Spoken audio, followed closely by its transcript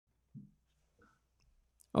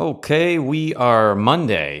Okay, we are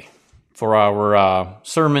Monday for our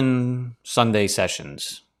Sermon Sunday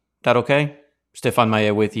sessions. That okay? Stefan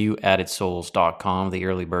Maya with you at itsouls.com, the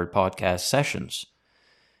Early Bird Podcast sessions.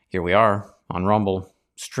 Here we are on Rumble,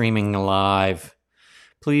 streaming live.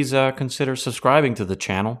 Please consider subscribing to the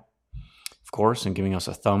channel, of course, and giving us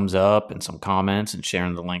a thumbs up and some comments and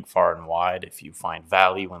sharing the link far and wide if you find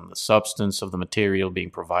value in the substance of the material being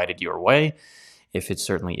provided your way. If it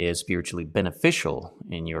certainly is spiritually beneficial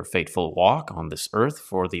in your fateful walk on this earth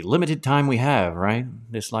for the limited time we have, right?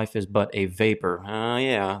 This life is but a vapor.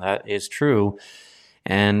 Yeah, that is true.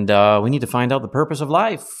 And we need to find out the purpose of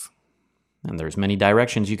life. And there's many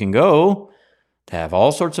directions you can go to have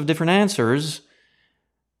all sorts of different answers.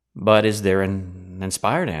 But is there an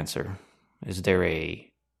inspired answer? Is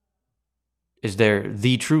there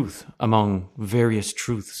the truth among various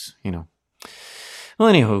truths, Well,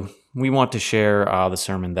 anywho, we want to share the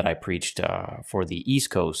sermon that I preached for the East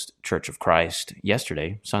Coast Church of Christ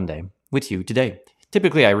yesterday, Sunday, with you today.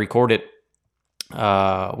 Typically, I record it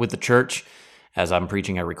with the church. As I'm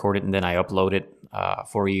preaching, I record it, and then I upload it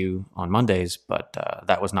for you on Mondays, but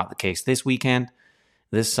that was not the case this weekend.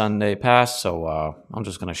 This Sunday passed, so I'm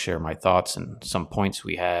just going to share my thoughts and some points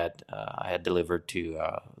I had delivered to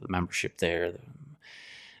the membership there,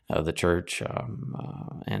 the church,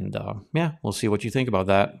 and we'll see what you think about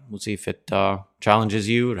that. We'll see if it challenges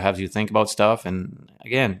you or has you think about stuff. And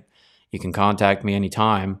again, you can contact me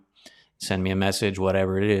anytime, send me a message,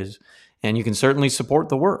 whatever it is, and you can certainly support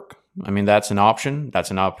the work. I mean, that's an option.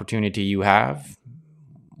 That's an opportunity you have.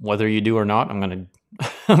 Whether you do or not, I'm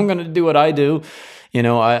gonna do what I do.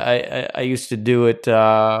 I used to do it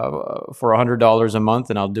for $100 a month,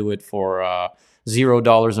 and I'll do it for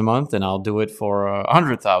 $0 a month, and I'll do it for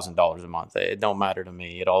 $100,000 a month. It don't matter to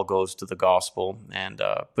me. It all goes to the gospel and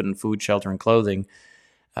putting food, shelter, and clothing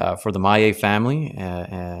for the Maye family,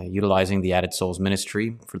 utilizing the Added Souls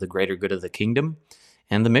ministry for the greater good of the kingdom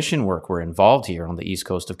and the mission work. We're involved here on the East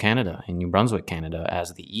Coast of Canada, in New Brunswick, Canada,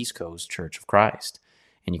 as the East Coast Church of Christ.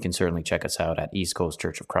 And you can certainly check us out at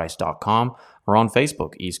eastcoastchurchofchrist.com or on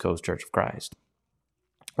Facebook, East Coast Church of Christ.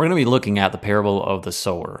 We're going to be looking at the parable of the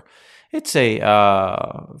sower. It's a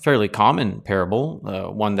fairly common parable,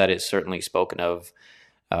 one that is certainly spoken of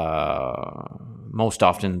most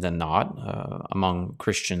often than not among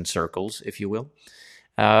Christian circles, if you will.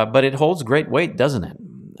 But it holds great weight, doesn't it?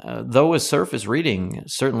 Though a surface reading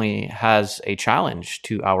certainly has a challenge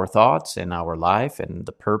to our thoughts and our life and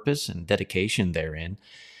the purpose and dedication therein,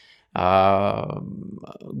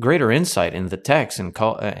 greater insight in the text and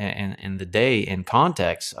the day and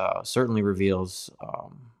context certainly reveals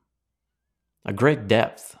a great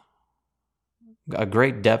depth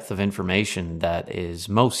of information that is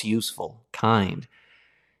most useful, kind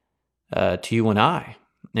to you and I,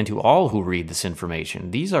 and to all who read this information.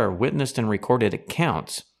 These are witnessed and recorded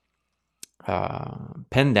accounts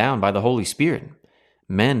penned down by the Holy Spirit.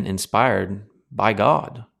 Men inspired by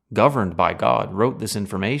God, governed by God, wrote this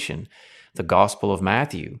information. The Gospel of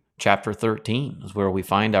Matthew, chapter 13, is where we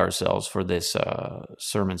find ourselves for this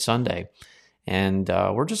Sermon Sunday. And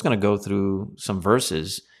we're just going to go through some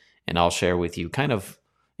verses, and I'll share with you kind of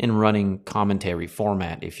in running commentary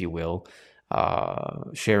format, if you will,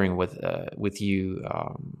 sharing with you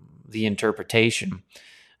the interpretation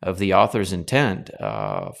of the author's intent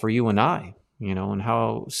for you and I, and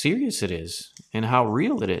how serious it is and how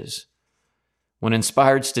real it is. When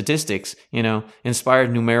inspired statistics,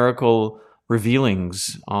 inspired numerical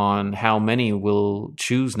revealings on how many will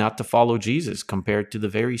choose not to follow Jesus compared to the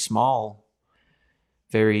very small,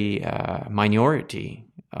 very minority,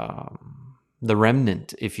 the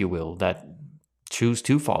remnant, if you will, that choose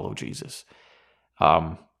to follow Jesus.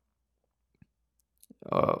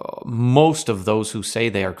 Most of those who say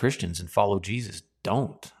they are Christians and follow Jesus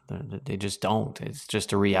don't. They just don't. It's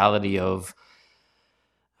just a reality of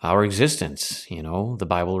our existence. The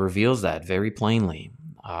Bible reveals that very plainly.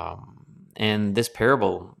 And this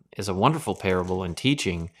parable is a wonderful parable in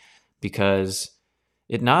teaching because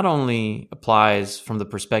it not only applies from the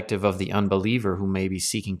perspective of the unbeliever who may be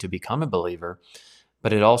seeking to become a believer,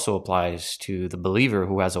 but it also applies to the believer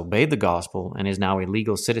who has obeyed the gospel and is now a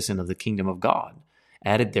legal citizen of the kingdom of God,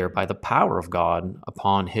 added there by the power of God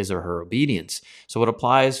upon his or her obedience. So it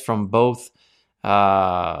applies from both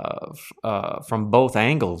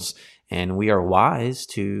angles, and we are wise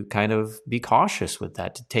to kind of be cautious with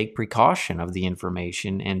that, to take precaution of the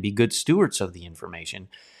information and be good stewards of the information,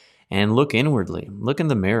 and look inwardly, look in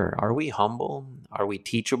the mirror. Are we humble? Are we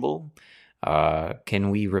teachable?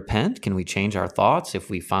 Can we repent? Can we change our thoughts if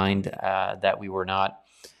we find that we were not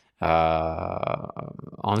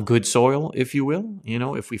on good soil, if you will.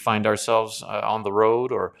 If we find ourselves on the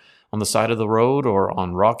road or on the side of the road or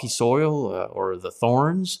on rocky soil or the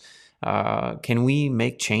thorns, can we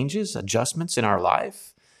make changes, adjustments in our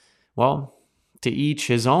life? Well, to each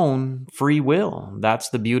his own free will. That's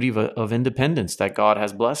the beauty of independence that God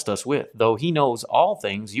has blessed us with. Though he knows all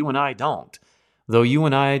things, you and I don't. Though you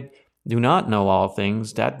and I do not know all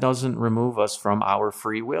things, that doesn't remove us from our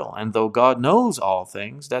free will. And though God knows all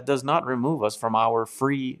things, that does not remove us from our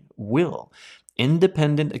free will.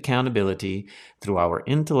 Independent accountability through our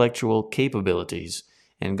intellectual capabilities.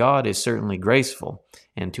 And God is certainly graceful.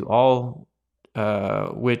 And to all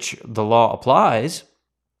which the law applies,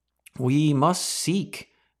 we must seek.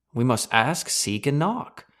 We must ask, seek, and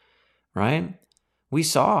knock, right? We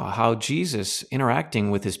saw how Jesus interacting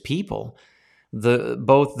with his people,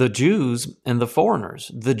 both the Jews and the foreigners.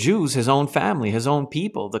 The Jews, his own family, his own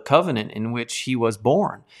people, the covenant in which he was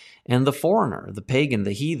born, and the foreigner, the pagan,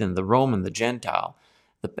 the heathen, the Roman, the Gentile,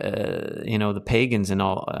 the pagans and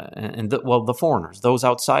all, the foreigners, those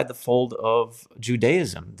outside the fold of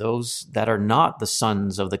Judaism, those that are not the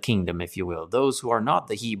sons of the kingdom, if you will, those who are not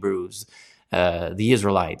the Hebrews, the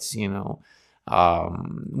Israelites.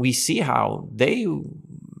 We see how they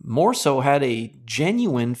more so had a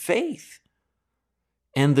genuine faith.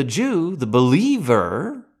 And the Jew, the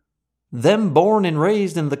believer, them born and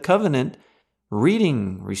raised in the covenant,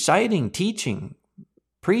 reading, reciting, teaching,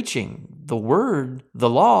 preaching the word, the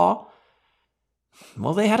law,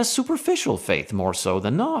 well, they had a superficial faith more so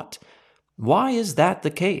than not. Why is that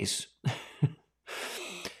the case?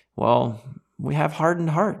 Well, we have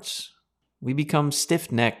hardened hearts. We become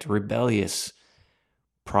stiff-necked, rebellious.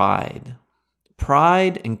 Pride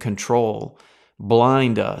and control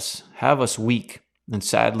blind us, have us weak. And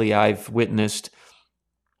sadly, I've witnessed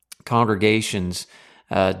congregations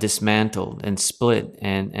dismantled and split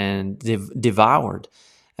and devoured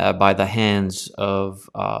by the hands of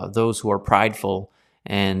those who are prideful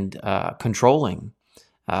and controlling,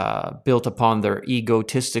 built upon their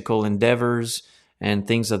egotistical endeavors and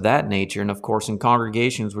things of that nature. And of course, in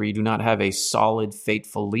congregations where you do not have a solid,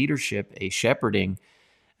 faithful leadership, a shepherding,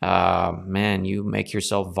 you make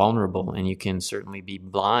yourself vulnerable and you can certainly be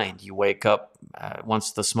blind. You wake up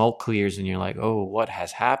once the smoke clears and you're like, oh, what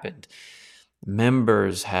has happened?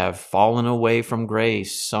 Members have fallen away from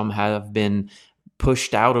grace. Some have been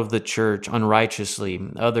pushed out of the church unrighteously.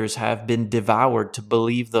 Others have been devoured to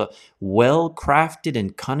believe the well-crafted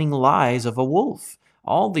and cunning lies of a wolf.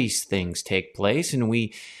 All these things take place and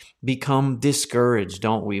we become discouraged,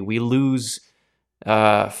 don't we? We lose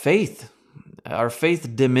faith. Our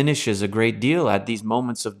faith diminishes a great deal at these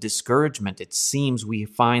moments of discouragement. It seems we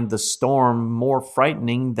find the storm more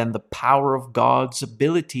frightening than the power of God's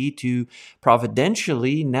ability to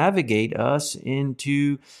providentially navigate us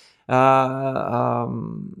into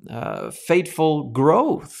fateful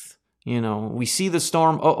growth. We see the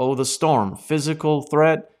storm. The storm. Physical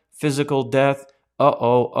threat, physical death. We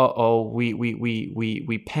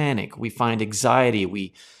panic. We find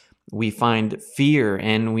anxiety. We find fear,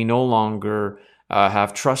 and we no longer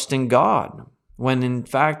have trust in God, when in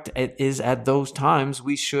fact it is at those times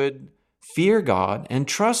we should fear God and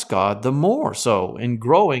trust God the more so in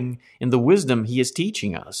growing in the wisdom he is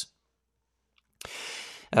teaching us.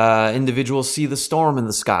 Individuals see the storm in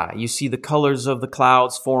the sky. You see the colors of the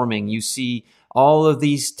clouds forming. You see all of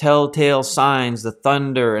these telltale signs, the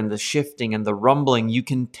thunder and the shifting and the rumbling. You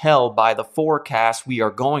can tell by the forecast we are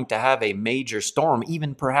going to have a major storm,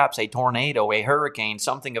 even perhaps a tornado, a hurricane,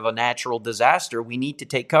 something of a natural disaster. We need to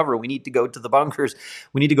take cover. We need to go to the bunkers.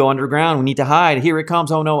 We need to go underground. We need to hide. Here it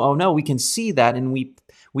comes. Oh no. We can see that, and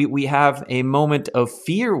we have a moment of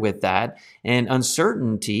fear with that and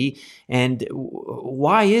uncertainty. And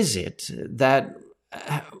why is it that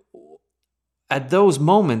at those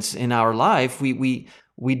moments in our life, we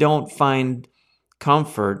don't find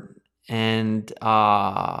comfort and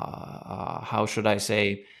how should I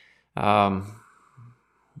say?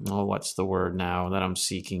 What's the word now that I'm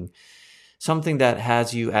seeking? Something that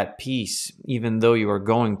has you at peace, even though you are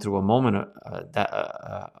going through a moment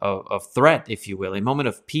of threat, if you will, a moment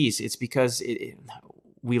of peace. It's because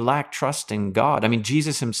we lack trust in God. I mean,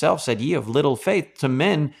 Jesus himself said, "Ye of little faith," to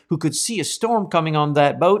men who could see a storm coming on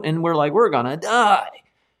that boat, and we're like, we're going to die.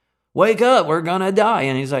 Wake up, we're going to die.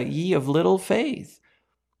 And he's like, "Ye of little faith."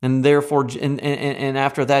 And therefore, and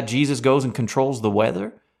after that, Jesus goes and controls the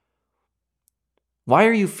weather. Why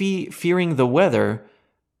are you fearing the weather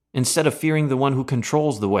instead of fearing the one who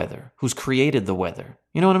controls the weather, who's created the weather?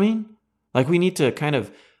 You know what I mean? Like, we need to kind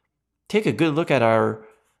of take a good look at our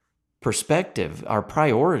perspective, our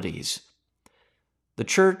priorities. The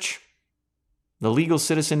church, the legal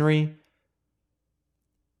citizenry,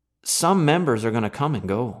 some members are going to come and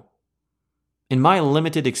go. In my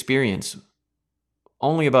limited experience,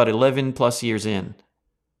 only about 11 plus years in,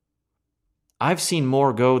 I've seen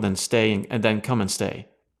more go than stay and then come and stay,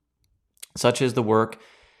 such as the work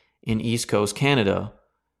in East Coast Canada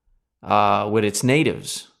with its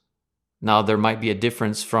natives. Now, there might be a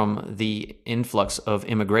difference from the influx of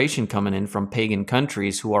immigration coming in from pagan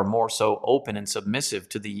countries who are more so open and submissive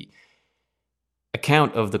to the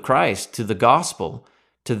account of the Christ, to the gospel.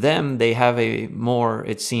 To them, they have a more,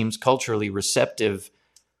 it seems, culturally receptive,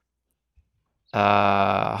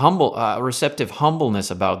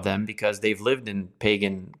 humbleness about them, because they've lived in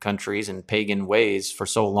pagan countries and pagan ways for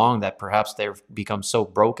so long that perhaps they've become so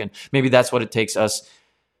broken. Maybe that's what it takes us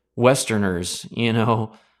Westerners,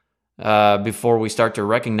 before we start to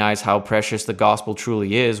recognize how precious the gospel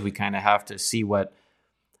truly is. We kind of have to see what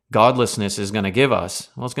godlessness is going to give us.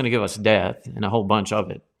 Well, it's going to give us death and a whole bunch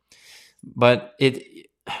of it. But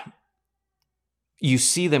you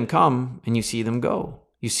see them come and you see them go.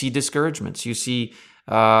 You see discouragements. You see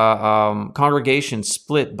congregations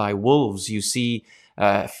split by wolves. You see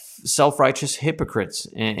self-righteous hypocrites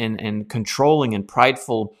and controlling and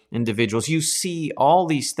prideful individuals. You see all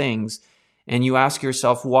these things, and you ask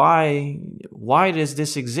yourself, why does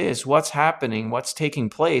this exist? What's happening? What's taking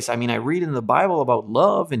place? I mean, I read in the Bible about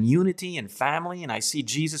love and unity and family, and I see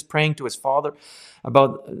Jesus praying to his Father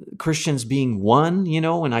about Christians being one,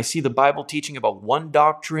 and I see the Bible teaching about one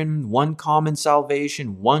doctrine, one common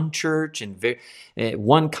salvation, one church, and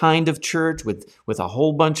one kind of church with a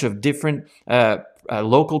whole bunch of different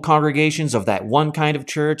local congregations of that one kind of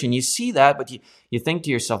church. And you see that, but you think to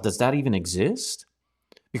yourself, does that even exist?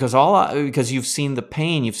 Because you've seen the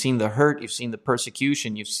pain, you've seen the hurt, you've seen the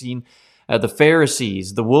persecution, you've seen the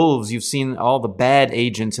Pharisees, the wolves, you've seen all the bad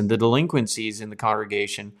agents and the delinquencies in the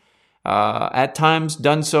congregation, at times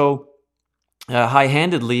done so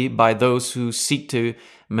high-handedly by those who seek to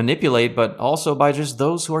manipulate, but also by just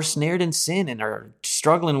those who are snared in sin and are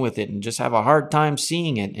struggling with it and just have a hard time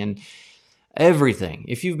seeing it and everything.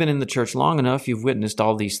 If you've been in the church long enough, you've witnessed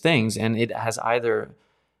all these things, and it has either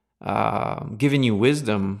given you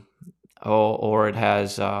wisdom, or it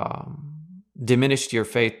has diminished your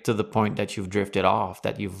faith to the point that you've drifted off,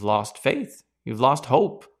 that you've lost faith, you've lost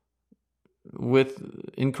hope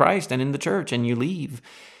in Christ and in the church, and you leave.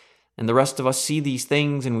 And the rest of us see these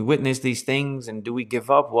things and we witness these things, and do we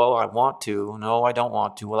give up? Well, I want to. No, I don't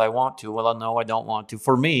want to. Well, I want to. Well, no, I don't want to.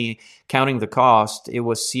 For me, counting the cost, it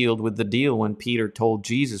was sealed with the deal when Peter told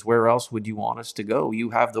Jesus, "Where else would you want us to go?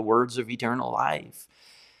 You have the words of eternal life."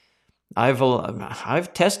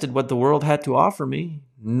 I've tested what the world had to offer me.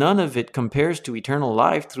 None of it compares to eternal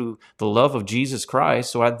life through the love of Jesus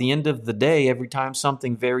Christ. So at the end of the day, every time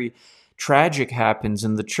something very tragic happens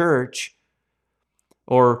in the church,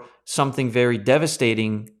 or something very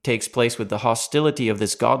devastating takes place with the hostility of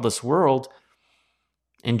this godless world,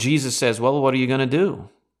 and Jesus says, well, what are you going to do?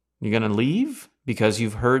 You're going to leave because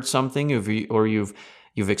you've heard something, or you've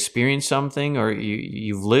experienced something, or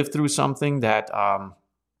you've lived through something that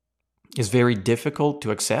is very difficult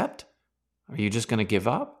to accept? Are you just going to give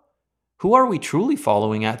up? Who are we truly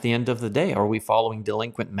following at the end of the day? Are we following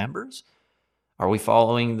delinquent members? Are we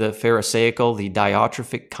following the Pharisaical, the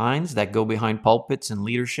diatrophic kinds that go behind pulpits and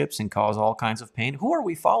leaderships and cause all kinds of pain? Who are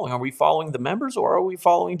we following? Are we following the members, or are we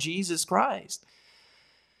following Jesus Christ?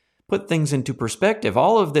 Put things into perspective.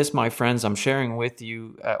 All of this, my friends, I'm sharing with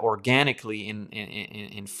you organically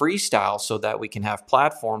in freestyle, so that we can have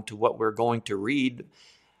platform to what we're going to read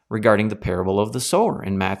regarding the parable of the sower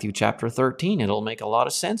in Matthew chapter 13. It'll make a lot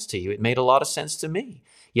of sense to you. It made a lot of sense to me.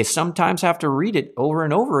 You sometimes have to read it over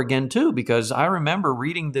and over again too, because I remember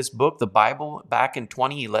reading this book, the Bible, back in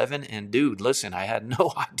 2011, and dude, listen, I had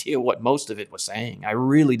no idea what most of it was saying. I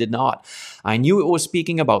really did not. I knew it was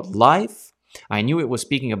speaking about life. I knew it was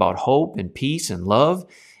speaking about hope and peace and love.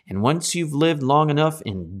 And once you've lived long enough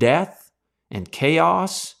in death and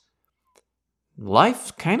chaos,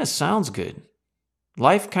 life kind of sounds good.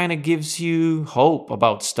 Life kind of gives you hope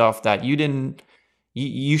about stuff that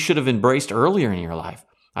you should have embraced earlier in your life.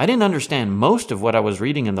 I didn't understand most of what I was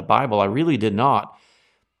reading in the Bible. I really did not.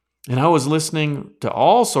 And I was listening to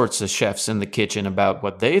all sorts of chefs in the kitchen about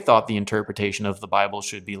what they thought the interpretation of the Bible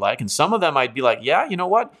should be like. And some of them I'd be like, yeah, you know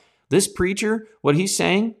what? This preacher, what he's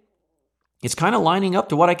saying, it's kind of lining up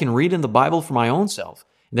to what I can read in the Bible for my own self.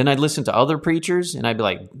 And then I'd listen to other preachers and I'd be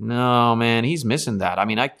like, no, man, he's missing that. I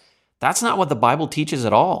mean, that's not what the Bible teaches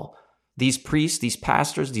at all. These priests, these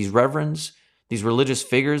pastors, these reverends, these religious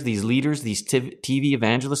figures, these leaders, these TV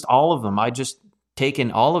evangelists, all of them, I just take in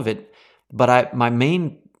all of it. But my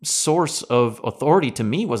main source of authority to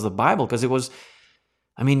me was the Bible, because it was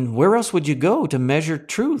I mean, where else would you go to measure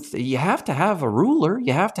truth? You have to have a ruler.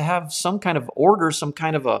 You have to have some kind of order, some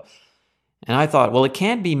kind of a... And I thought, well, it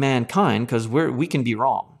can't be mankind because we can be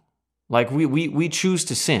wrong. Like we choose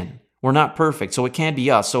to sin. We're not perfect, so it can't be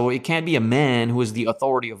us. So it can't be a man who is the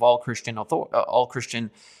authority of all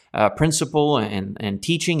Christian principle and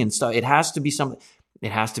teaching and stuff. It has to be something.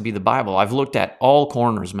 It has to be the Bible. I've looked at all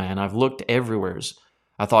corners, man. I've looked everywhere.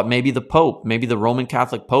 I thought maybe the Pope, maybe the Roman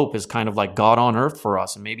Catholic Pope is kind of like God on earth for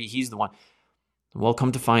us, and maybe he's the one. Well,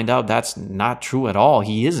 come to find out, that's not true at all.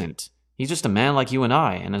 He isn't. He's just a man like you and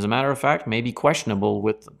I, and as a matter of fact, maybe questionable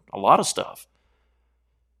with a lot of stuff.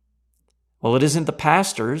 Well, it isn't the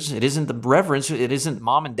pastors, it isn't the reverends, it isn't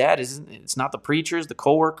mom and dad, it's not the preachers, the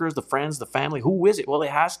co-workers, the friends, the family. Who is it? Well, it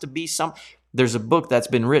has to be there's a book that's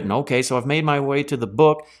been written. Okay, so I've made my way to the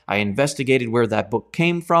book. I investigated where that book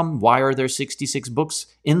came from. Why are there 66 books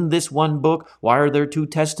in this one book? Why are there 2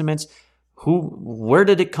 testaments? Where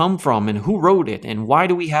did it come from, and who wrote it, and why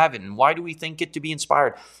do we have it, and why do we think it to be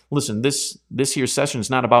inspired? Listen, this year's session is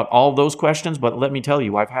not about all those questions, but let me tell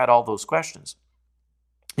you, I've had all those questions.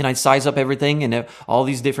 And I'd size up everything and all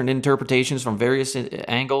these different interpretations from various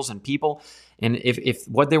angles and people. And if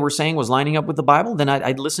what they were saying was lining up with the Bible, then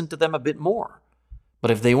I'd listen to them a bit more. But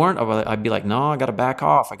if they weren't, I'd be like, no, I got to back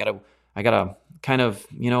off. I got to kind of,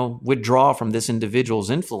 withdraw from this individual's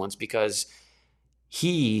influence because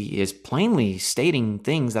he is plainly stating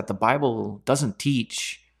things that the Bible doesn't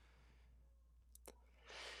teach.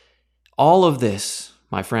 All of this,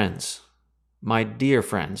 my friends, my dear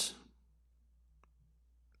friends,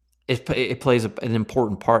 it plays an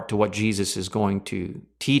important part to what Jesus is going to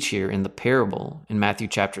teach here in the parable in Matthew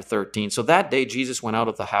chapter 13. So that day, Jesus went out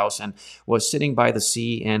of the house and was sitting by the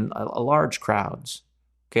sea, and large crowds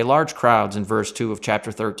in verse 2 of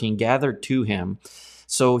chapter 13 gathered to him.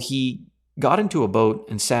 So he got into a boat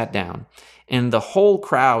and sat down, and the whole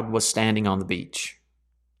crowd was standing on the beach.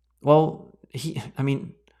 Well, I'd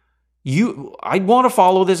want to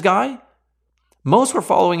follow this guy. Most were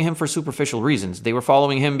following him for superficial reasons. They were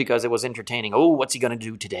following him because it was entertaining. Oh, what's he going to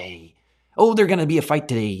do today? Oh, there's going to be a fight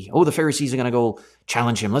today. Oh, the Pharisees are going to go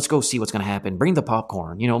challenge him. Let's go see what's going to happen. Bring the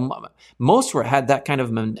popcorn. Most had that kind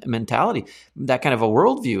of mentality, that kind of a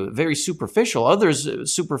worldview, very superficial.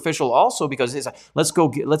 Others superficial also because it's like,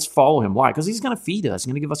 let's follow him. Why? Because he's going to feed us. He's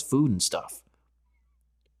going to give us food and stuff.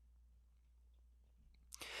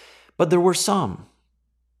 But there were some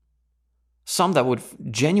that would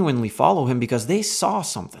genuinely follow him because they saw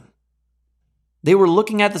something. They were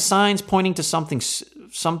looking at the signs pointing to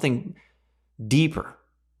something deeper.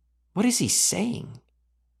 What is he saying?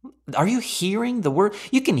 Are you hearing the word?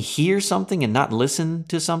 You can hear something and not listen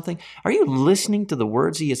to something. Are you listening to the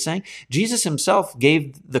words he is saying? Jesus himself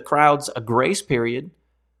gave the crowds a grace period.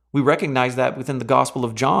 We recognize that within the Gospel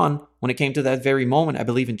of John when it came to that very moment, I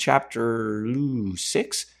believe in chapter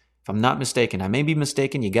 6. If I'm not mistaken, I may be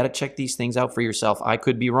mistaken. You got to check these things out for yourself. I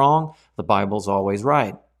could be wrong. The Bible's always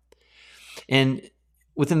right. And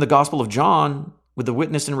within the Gospel of John, with the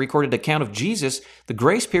witnessed and recorded account of Jesus, the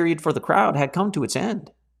grace period for the crowd had come to its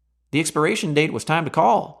end. The expiration date was time to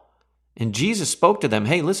call. And Jesus spoke to them,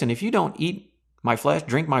 hey, listen, if you don't eat my flesh,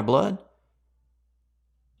 drink my blood,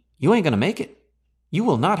 you ain't going to make it. You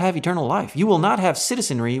will not have eternal life. You will not have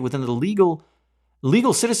citizenry within the legal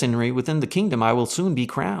citizenry within the kingdom. I will soon be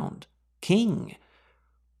crowned king.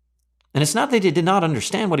 And it's not that they did not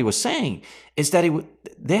understand what he was saying. It's that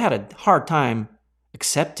they had a hard time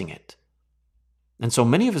accepting it. And so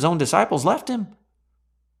many of his own disciples left him.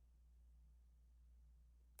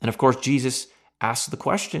 And of course, Jesus asked the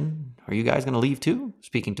question, are you guys going to leave too?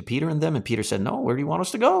 Speaking to Peter and them. And Peter said, no, where do you want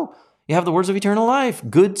us to go? You have the words of eternal life.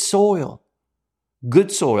 Good soil.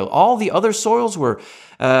 Good soil. All the other soils were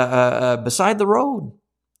beside the road.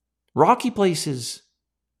 Rocky places.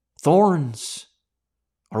 Thorns.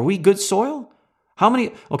 Are we good soil? How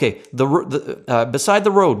many? Okay, beside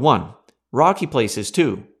the road, 1. Rocky places,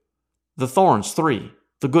 2. The thorns, 3.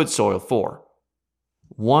 The good soil, 4.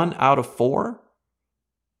 1 out of 4?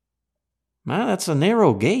 Man, that's a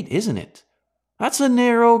narrow gate, isn't it? That's a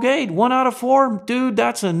narrow gate. 1 out of 4? Dude,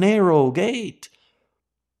 that's a narrow gate.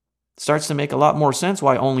 Starts to make a lot more sense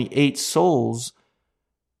why only 8 souls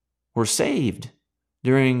were saved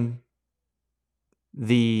during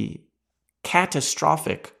the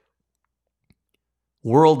catastrophic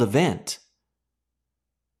world event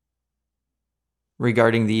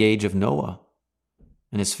regarding the age of Noah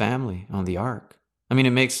and his family on the ark. I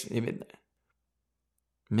mean,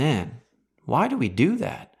 man, why do we do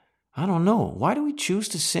that? I don't know. Why do we choose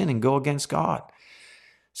to sin and go against God?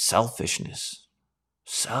 Selfishness,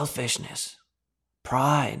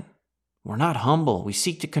 pride. We're not humble. We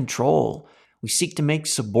seek to control. We seek to make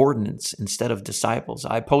subordinates instead of disciples.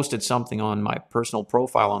 I posted something on my personal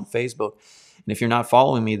profile on Facebook. And if you're not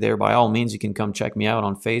following me there, by all means, you can come check me out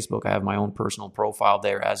on Facebook. I have my own personal profile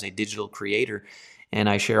there as a digital creator. And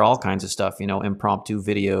I share all kinds of stuff, impromptu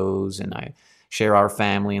videos, and I share our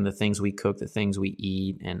family and the things we cook, the things we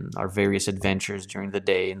eat, and our various adventures during the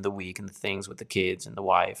day and the week, and the things with the kids and the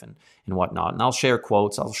wife and whatnot. And I'll share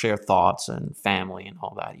quotes, I'll share thoughts and family and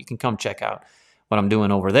all that. You can come check out what I'm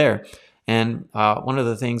doing over there. And one of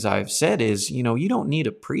the things I've said is, you don't need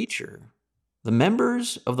a preacher. The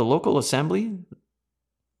members of the local assembly,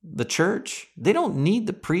 the church, they don't need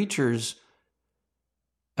the preacher's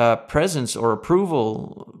presence or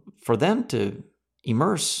approval for them to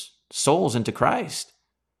immerse souls into Christ.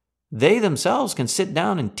 They themselves can sit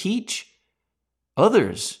down and teach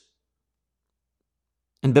others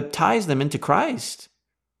and baptize them into Christ.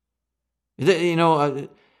 We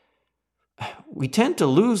tend to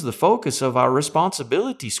lose the focus of our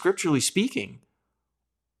responsibility, scripturally speaking.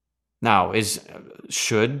 Now,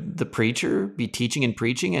 should the preacher be teaching and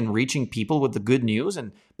preaching and reaching people with the good news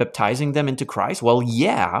and baptizing them into Christ? Well,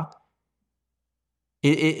 yeah.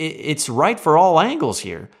 It's right for all angles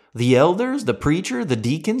here. The elders, the preacher, the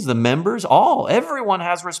deacons, the members, everyone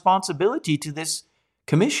has responsibility to this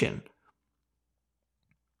commission.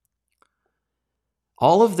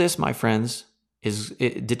 All of this, my friends,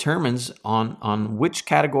 it determines on which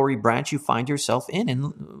category branch you find yourself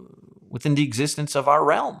in within the existence of our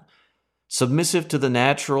realm. Submissive to the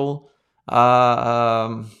natural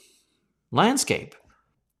landscape.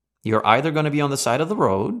 You're either going to be on the side of the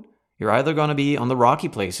road, you're either going to be on the rocky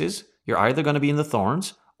places, you're either going to be in the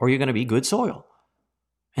thorns, or you're going to be good soil.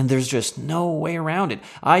 And there's just no way around it.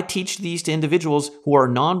 I teach these to individuals who are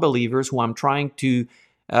non-believers, who I'm trying to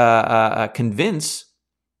convince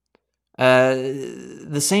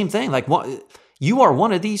the same thing. Like, you are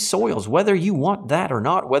one of these soils, whether you want that or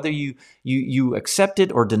not, whether you accept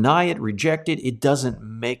it or deny it, reject it, it doesn't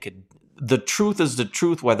make it. The truth is the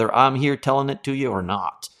truth, whether I'm here telling it to you or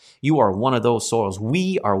not. You are one of those soils.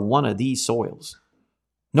 We are one of these soils.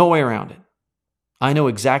 No way around it. I know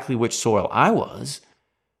exactly which soil I was.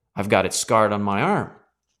 I've got it scarred on my arm.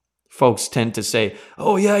 Folks tend to say,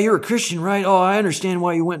 oh yeah, you're a Christian, right? Oh, I understand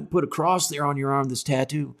why you went and put a cross there on your arm, this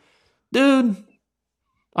tattoo. Dude,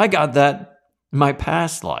 I got that in my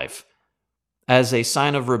past life as a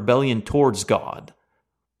sign of rebellion towards God.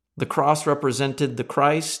 The cross represented the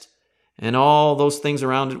Christ, and all those things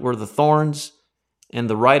around it were the thorns, and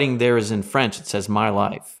the writing there is in French. It says, my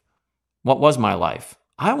life. What was my life?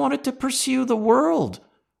 I wanted to pursue the world,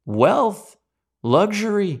 wealth,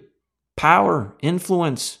 luxury, power,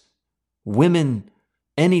 influence, women,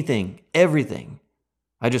 anything, everything.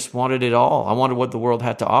 I just wanted it all. I wanted what the world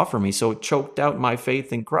had to offer me, so it choked out my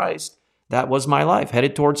faith in Christ. That was my life,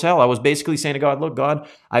 headed towards hell. I was basically saying to God, look, God,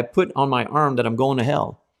 I put on my arm that I'm going to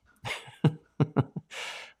hell.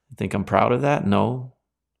 Think I'm proud of that? No.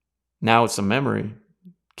 Now it's a memory.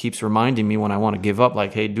 Keeps reminding me when I want to give up,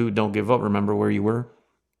 like, hey, dude, don't give up. Remember where you were?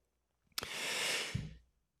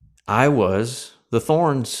 I was the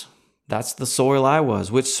thorns. That's the soil I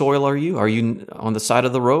was. Which soil are you? Are you on the side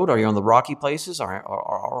of the road? Are you on the rocky places? Or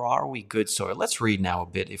are we good soil? Let's read now a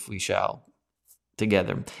bit, if we shall,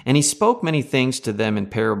 together. And he spoke many things to them in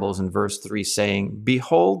parables in verse 3, saying,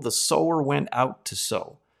 behold, the sower went out to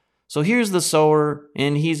sow. So here's the sower,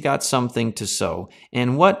 and he's got something to sow.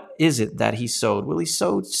 And what is it that he sowed? Well, he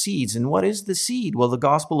sowed seeds. And what is the seed? Well, the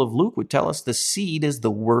Gospel of Luke would tell us the seed is the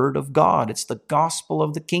Word of God. It's the gospel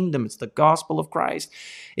of the kingdom. It's the gospel of Christ.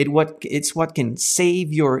 It's what can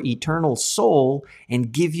save your eternal soul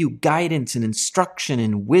and give you guidance and instruction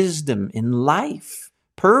and wisdom in life,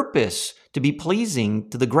 purpose to be pleasing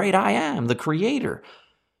to the great I Am, the Creator.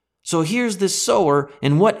 So here's this sower,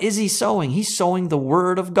 and what is he sowing? He's sowing the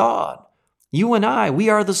Word of God. You and I, we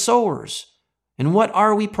are the sowers. And what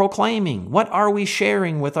are we proclaiming? What are we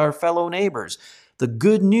sharing with our fellow neighbors? The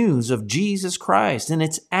good news of Jesus Christ in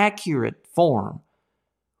its accurate form.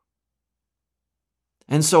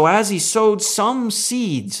 And so as he sowed some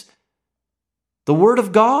seeds, the Word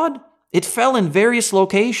of God, it fell in various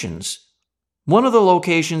locations. One of the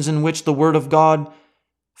locations in which the Word of God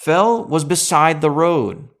fell was beside the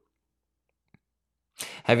road.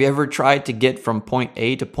 Have you ever tried to get from point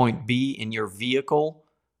A to point B in your vehicle,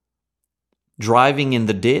 driving in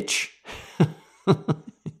the ditch? You're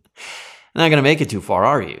not going to make it too far,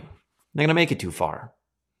 are you? Not going to make it too far.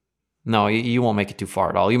 No, you won't make it too far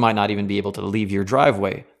at all. You might not even be able to leave your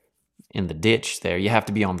driveway in the ditch there. You have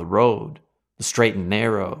to be on the road, the straight and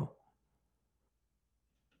narrow.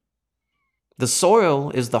 The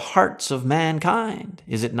soil is the hearts of mankind,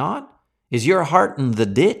 is it not? Is your heart in the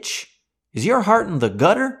ditch? Is your heart in the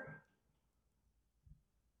gutter?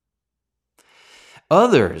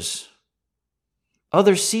 Other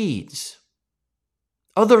seeds,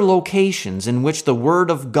 other locations in which the Word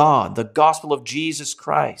of God, the gospel of Jesus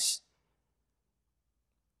Christ,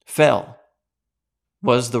 fell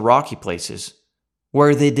was the rocky places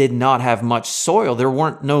where they did not have much soil. There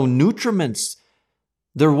weren't no nutriments.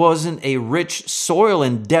 There wasn't a rich soil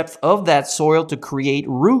and depth of that soil to create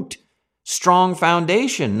root, strong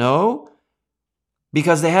foundation. No,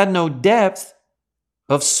 because they had no depth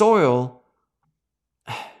of soil,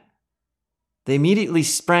 they immediately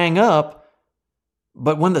sprang up.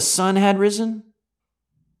 But when the sun had risen,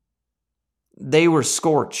 they were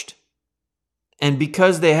scorched. And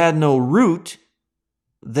because they had no root,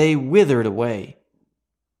 they withered away.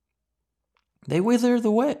 They withered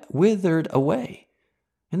away.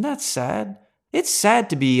 And that's sad. It's sad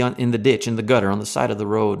to be in the ditch, in the gutter, on the side of the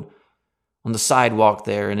road, on the sidewalk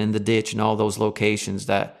there, and in the ditch and all those locations.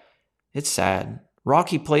 That it's sad.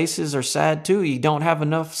 Rocky places are sad too. You don't have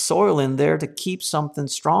enough soil in there to keep something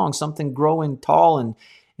strong, something growing tall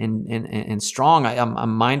and strong.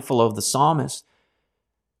 I'm mindful of the psalmist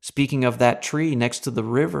speaking of that tree next to the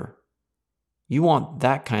river. You want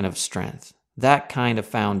that kind of strength, that kind of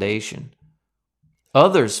foundation.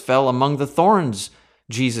 Others fell among the thorns,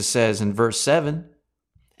 Jesus says in verse 7,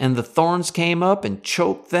 and the thorns came up and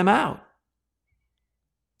choked them out.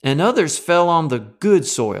 And others fell on the good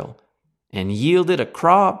soil and yielded a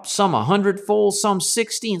crop, some 100-fold, some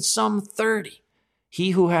 60, and some 30.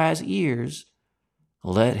 He who has ears,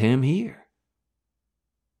 let him hear.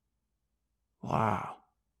 Wow.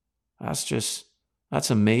 That's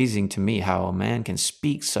amazing to me, how a man can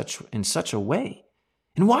speak in such a way.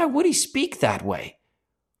 And why would he speak that way?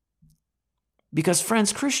 Because,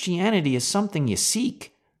 friends, Christianity is something you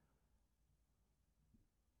seek.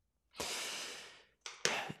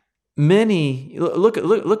 Many look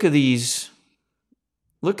at these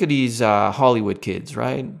Hollywood kids,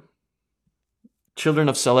 right? Children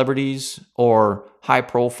of celebrities or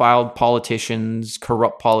high-profile politicians,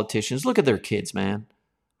 corrupt politicians. Look at their kids, man.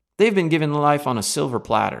 They've been given life on a silver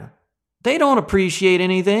platter. They don't appreciate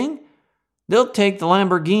anything. They'll take the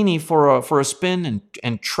Lamborghini for a spin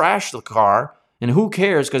and trash the car. And who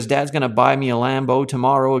cares, because Dad's going to buy me a Lambo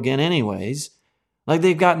tomorrow again anyways. Like,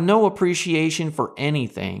 they've got no appreciation for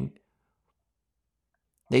anything.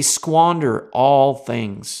 They squander all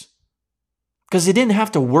things because they didn't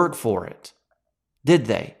have to work for it, did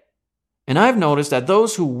they? And I've noticed that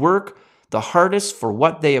those who work the hardest for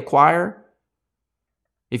what they acquire,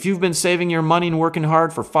 if you've been saving your money and working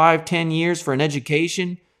hard for 5-10 years for an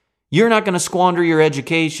education, you're not going to squander your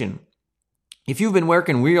education. If you've been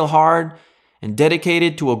working real hard and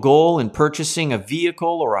dedicated to a goal in purchasing a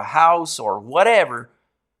vehicle or a house or whatever,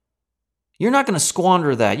 you're not going to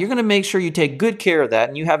squander that. You're going to make sure you take good care of that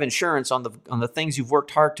and you have insurance on the things you've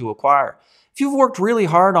worked hard to acquire. If you've worked really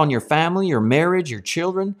hard on your family, your marriage, your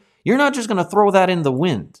children, you're not just going to throw that in the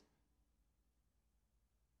wind.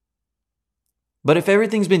 But if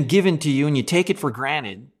everything's been given to you and you take it for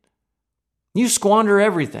granted, you squander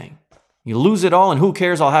everything. You lose it all, and who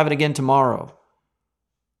cares? I'll have it again tomorrow.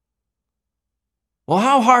 Well,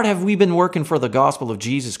 how hard have we been working for the gospel of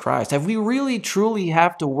Jesus Christ? Have we really, truly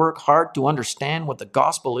have to work hard to understand what the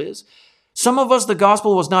gospel is? Some of us, the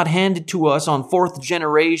gospel was not handed to us on fourth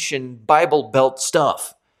generation Bible Belt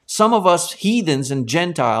stuff. Some of us, heathens and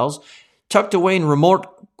Gentiles, tucked away in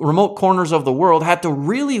remote corners of the world, had to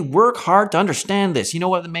really work hard to understand this. You know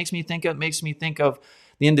what it makes me think of? It makes me think of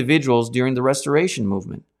the individuals during the Restoration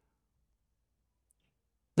movement.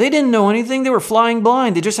 They didn't know anything. They were flying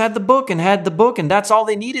blind. They just had the book, and that's all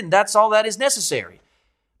they needed, and that's all that is necessary.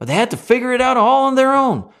 But they had to figure it out all on their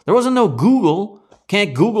own. There wasn't no Google.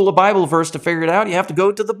 Can't Google a Bible verse to figure it out. You have to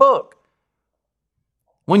go to the book.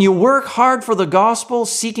 When you work hard for the gospel,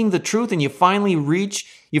 seeking the truth, and you finally reach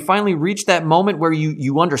that moment where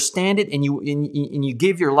you understand it and you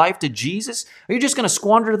give your life to Jesus, are you just going to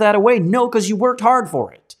squander that away? No, because you worked hard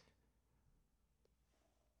for it.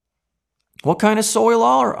 What kind of soil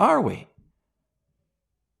are we?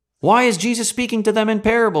 Why is Jesus speaking to them in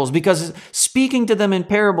parables? Because speaking to them in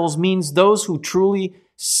parables means those who truly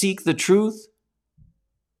seek the truth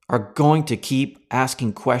are going to keep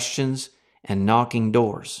asking questions and knocking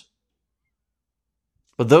doors.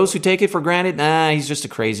 But those who take it for granted, he's just a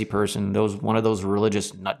crazy person. One of those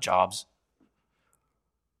religious nut jobs.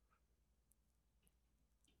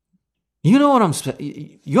 You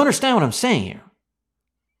understand what I'm saying here.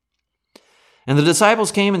 And the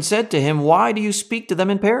disciples came and said to him, "Why do you speak to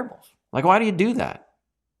them in parables?" Like, why do you do that?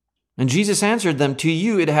 And Jesus answered them, "To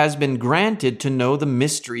you it has been granted to know the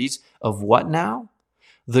mysteries of" what now?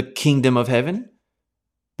 the kingdom of heaven?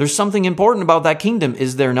 There's something important about that kingdom,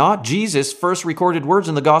 is there not? Jesus' first recorded words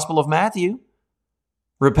in the Gospel of Matthew: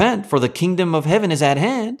 repent, for the kingdom of heaven is at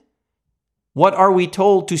hand. What are we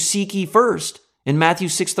told to seek ye first? In Matthew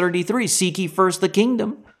 6:33, seek ye first the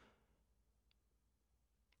kingdom.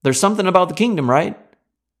 There's something about the kingdom, right?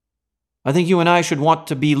 I think you and I should want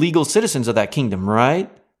to be legal citizens of that kingdom, right?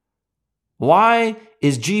 Why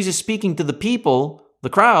is Jesus speaking to the people, the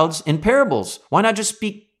crowds, in parables? Why not just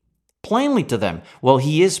speak plainly to them? Well,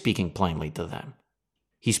 he is speaking plainly to them.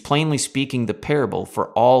 He's plainly speaking the parable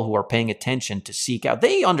for all who are paying attention to seek out.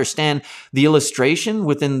 They understand the illustration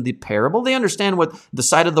within the parable. They understand what the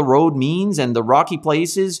side of the road means, and the rocky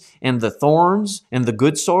places and the thorns and the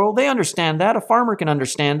good soil. They understand that. A farmer can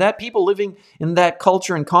understand that. People living in that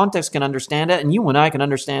culture and context can understand that. And you and I can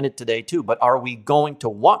understand it today too. But are we going to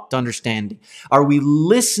want to understand it? Are we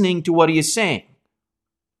listening to what he is saying?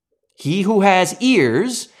 He who has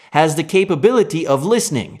ears has the capability of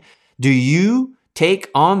listening. Do you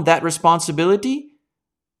take on that responsibility?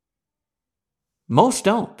 Most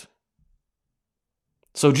don't.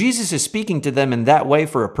 So Jesus is speaking to them in that way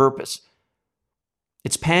for a purpose.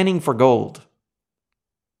 It's panning for gold.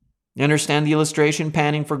 You understand the illustration,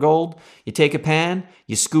 panning for gold? You take a pan,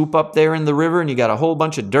 you scoop up there in the river, and you got a whole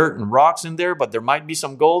bunch of dirt and rocks in there, but there might be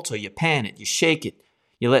some gold, so you pan it, you shake it.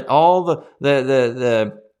 You let all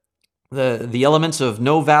the elements of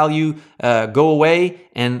no value go away,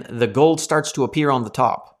 and the gold starts to appear on the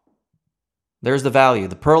top. There's the value,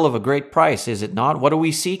 the pearl of a great price, is it not? What are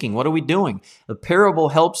we seeking? What are we doing? The parable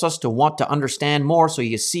helps us to want to understand more, so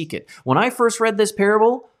you seek it. When I first read this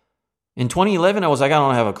parable in 2011, I was like, I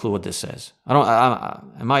don't have a clue what this says.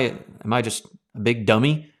 Am I just a big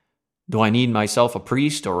dummy? Do I need myself a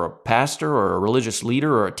priest or a pastor or a religious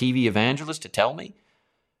leader or a TV evangelist to tell me?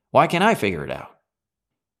 Why can't I figure it out?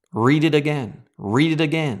 Read it again. Read it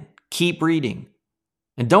again. Keep reading.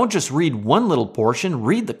 And don't just read one little portion.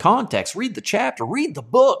 Read the context. Read the chapter. Read the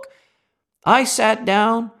book. I sat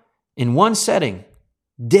down in one setting.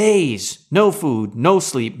 Days. No food, no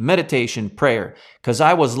sleep, meditation, prayer. Because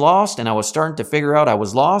I was lost and I was starting to figure out I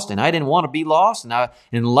was lost and I didn't want to be lost.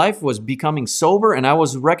 And life was becoming sober and I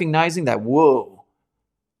was recognizing that, whoa.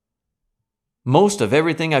 Most of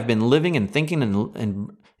everything I've been living and thinking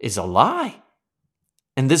and is a lie.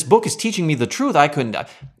 And this book is teaching me the truth.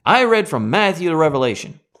 I read from Matthew to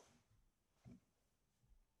Revelation.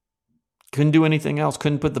 Couldn't do anything else.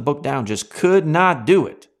 Couldn't put the book down. Just could not do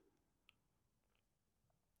it.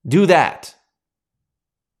 Do that.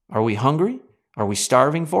 Are we hungry? Are we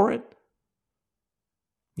starving for it?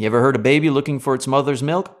 You ever heard a baby looking for its mother's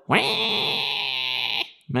milk? Man,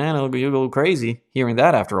 you'll go crazy hearing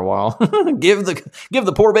that after a while. Give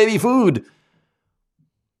the poor baby food.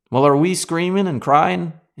 Well, are we screaming and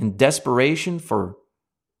crying in desperation for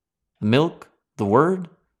the milk, the word?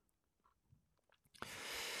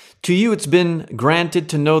 To you it's been granted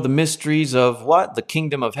to know the mysteries of what? The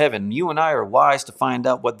kingdom of heaven. You and I are wise to find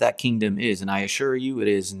out what that kingdom is. And I assure you, it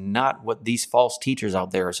is not what these false teachers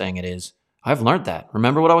out there are saying it is. I've learned that.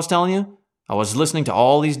 Remember what I was telling you? I was listening to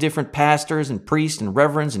all these different pastors and priests and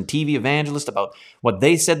reverends and TV evangelists about what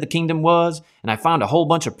they said the kingdom was, and I found a whole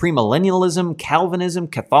bunch of premillennialism, Calvinism,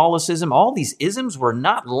 Catholicism. All these isms were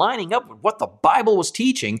not lining up with what the Bible was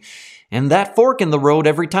teaching, and that fork in the road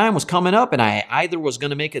every time was coming up, and I either was going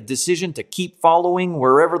to make a decision to keep following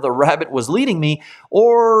wherever the rabbit was leading me,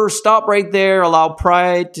 or stop right there, allow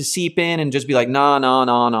pride to seep in, and just be like, no,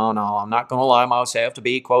 I'm not going to allow myself to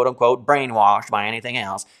be quote-unquote brainwashed by anything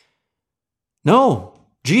else. No,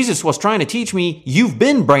 Jesus was trying to teach me, you've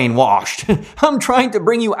been brainwashed. I'm trying to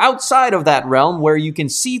bring you outside of that realm where you can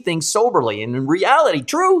see things soberly. And in reality,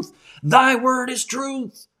 truth. Thy word is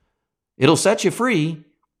truth. It'll set you free.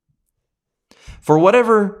 For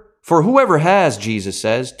whoever has, Jesus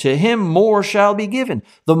says, to him more shall be given.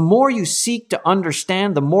 The more you seek to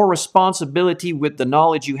understand, the more responsibility with the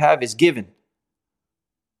knowledge you have is given.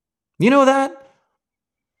 You know that?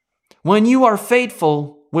 When you are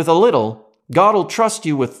faithful with a little, God will trust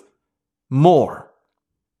you with more.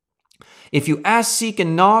 If you ask, seek,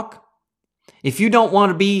 and knock, if you don't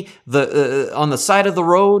want to be on the side of the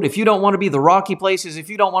road, if you don't want to be the rocky places, if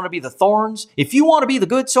you don't want to be the thorns, if you want to be the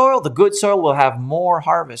good soil will have more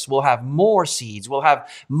harvest, will have more seeds, will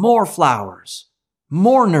have more flowers,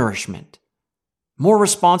 more nourishment, more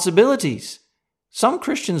responsibilities. Some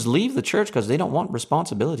Christians leave the church because they don't want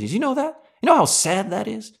responsibilities. You know that? You know how sad that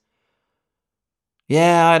is?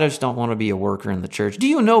 Yeah, I just don't want to be a worker in the church. Do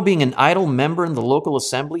you know being an idle member in the local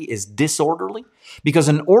assembly is disorderly? Because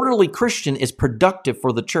an orderly Christian is productive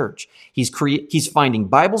for the church. He's finding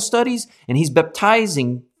Bible studies and he's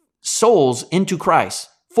baptizing souls into Christ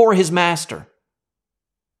for his master.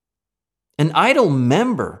 An idle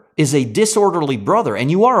member is a disorderly brother, and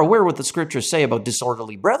you are aware what the scriptures say about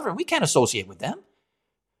disorderly brethren. We can't associate with them.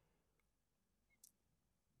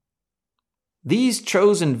 These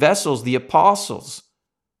chosen vessels, the apostles,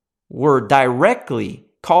 were directly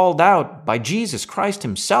called out by Jesus Christ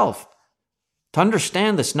himself to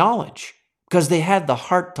understand this knowledge because they had the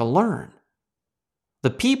heart to learn.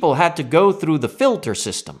 The people had to go through the filter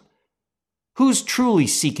system. Who's truly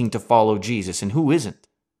seeking to follow Jesus and who isn't?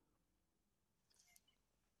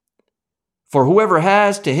 For whoever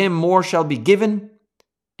has, to him more shall be given,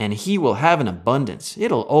 and he will have an abundance.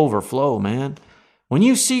 It'll overflow, man. When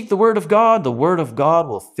you seek the Word of God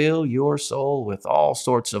will fill your soul with all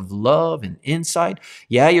sorts of love and insight.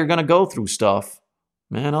 Yeah, you're going to go through stuff.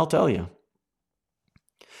 Man, I'll tell you.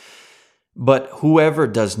 But whoever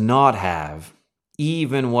does not have,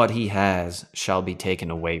 even what he has shall be taken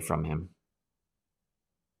away from him.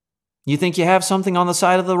 You think you have something on the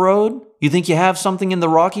side of the road? You think you have something in the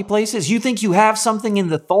rocky places? You think you have something in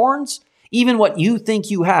the thorns? Even what you think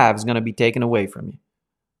you have is going to be taken away from you.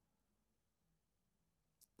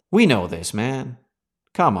 We know this, man.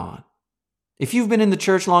 Come on. If you've been in the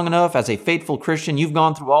church long enough as a faithful Christian, you've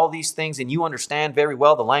gone through all these things and you understand very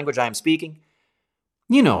well the language I am speaking.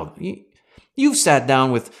 You know, you've sat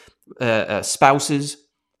down with spouses,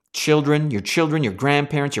 children, your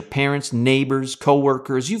grandparents, your parents, neighbors,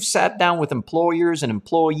 co-workers. You've sat down with employers and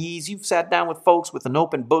employees. You've sat down with folks with an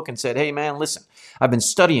open book and said, hey, man, listen, I've been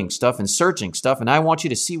studying stuff and searching stuff, and I want you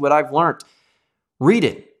to see what I've learned. Read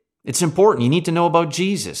it. It's important. You need to know about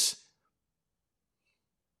Jesus.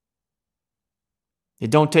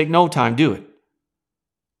 It don't take no time, do it.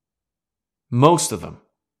 Most of them.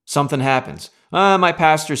 Something happens. My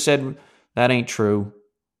pastor said that ain't true.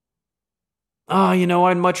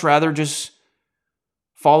 I'd much rather just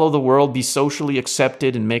follow the world, be socially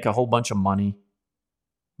accepted, and make a whole bunch of money.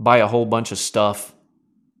 Buy a whole bunch of stuff.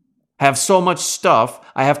 Have so much stuff,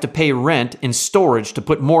 I have to pay rent and storage to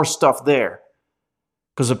put more stuff there.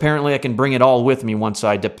 Because apparently I can bring it all with me once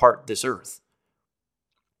I depart this earth.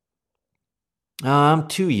 I'm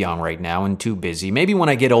too young right now and too busy. Maybe when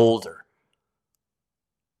I get older.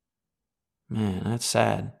 Man, that's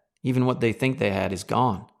sad. Even what they think they had is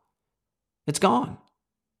gone. It's gone.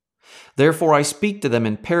 Therefore I speak to them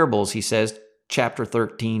in parables, he says, chapter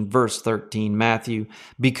 13, verse 13, Matthew,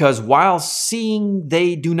 because while seeing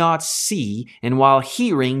they do not see, and while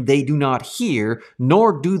hearing they do not hear,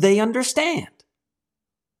 nor do they understand.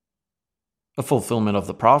 A fulfillment of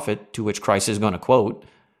the prophet to which Christ is going to quote.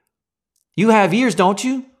 You have ears, don't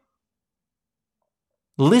you?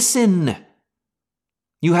 Listen.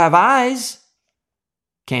 You have eyes.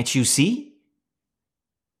 Can't you see?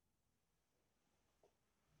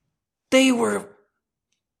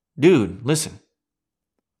 Dude, listen.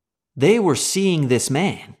 They were seeing this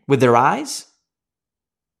man with their eyes,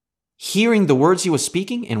 hearing the words he was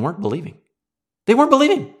speaking, and weren't believing. They weren't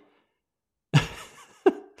believing.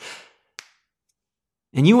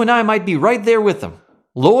 And you and I might be right there with them,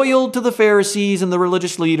 loyal to the Pharisees and the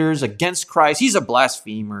religious leaders, against Christ. He's a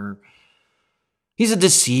blasphemer. He's a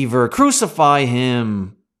deceiver. Crucify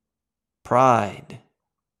him. Pride.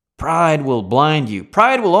 Pride will blind you.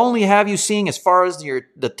 Pride will only have you seeing as far as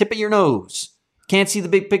the tip of your nose. Can't see the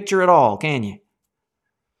big picture at all, can you?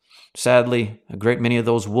 Sadly, a great many of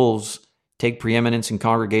those wolves take preeminence in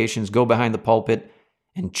congregations, go behind the pulpit,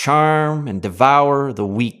 and charm and devour the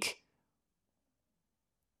weak.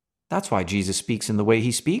 That's why Jesus speaks in the way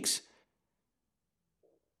he speaks.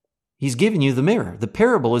 He's given you the mirror. The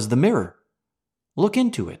parable is the mirror. Look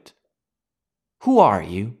into it. Who are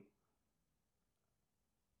you?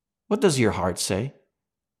 What does your heart say?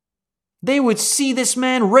 They would see this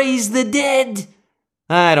man raise the dead.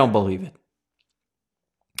 I don't believe it.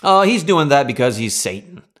 Oh, he's doing that because he's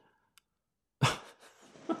Satan.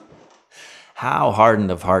 How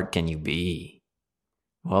hardened of heart can you be?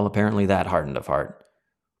 Well, apparently that hardened of heart.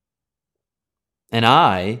 And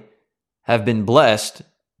I have been blessed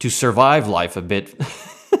to survive life a bit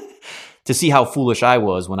to see how foolish I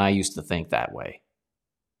was when I used to think that way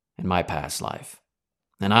in my past life.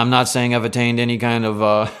 And I'm not saying I've attained any kind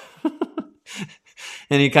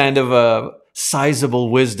of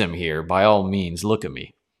sizable wisdom here. By all means, look at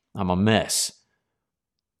me. I'm a mess.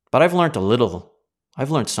 But I've learned a little.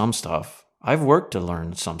 I've learned some stuff. I've worked to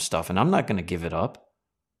learn some stuff, and I'm not going to give it up.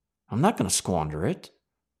 I'm not going to squander it.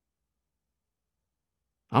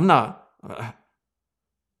 I'm not.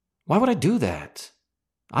 Why would I do that?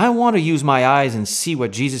 I want to use my eyes and see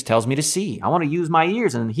what Jesus tells me to see. I want to use my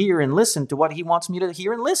ears and hear and listen to what he wants me to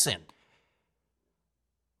hear and listen.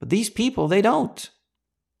 But these people, they don't.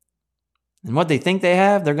 And what they think they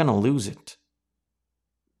have, they're going to lose it.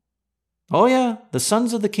 Oh yeah, the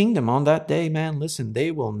sons of the kingdom on that day, man, listen,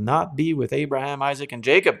 they will not be with Abraham, Isaac, and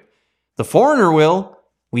Jacob. The foreigner will.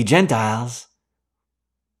 We Gentiles.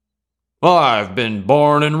 Well, I've been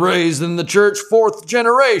born and raised in the church, 4th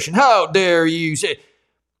generation. How dare you say...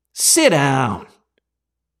 Sit down.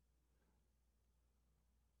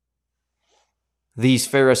 These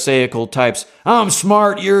Pharisaical types, I'm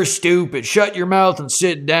smart, you're stupid. Shut your mouth and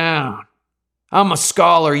sit down. I'm a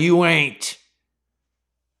scholar, you ain't.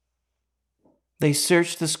 They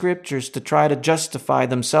search the scriptures to try to justify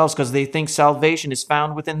themselves because they think salvation is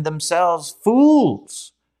found within themselves.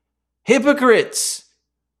 Fools. Hypocrites.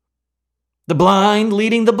 The blind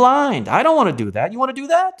leading the blind. I don't want to do that. You want to do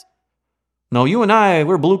that? No, you and I,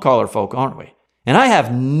 we're blue-collar folk, aren't we? And I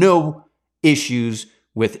have no issues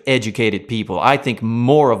with educated people. I think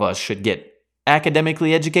more of us should get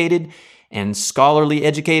academically educated and scholarly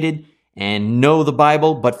educated and know the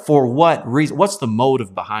Bible, but for what reason? What's the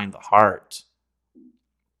motive behind the heart?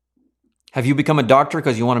 Have you become a doctor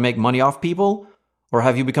because you want to make money off people? Or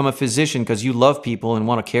have you become a physician because you love people and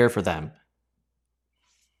want to care for them?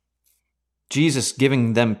 Jesus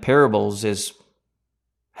giving them parables is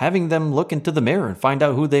having them look into the mirror and find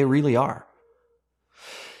out who they really are.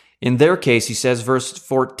 In their case, he says, verse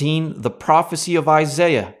 14, the prophecy of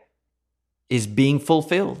Isaiah is being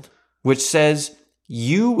fulfilled, which says,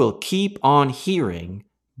 you will keep on hearing,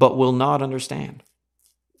 but will not understand.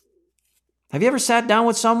 Have you ever sat down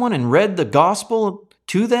with someone and read the gospel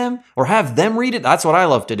to them or have them read it? That's what I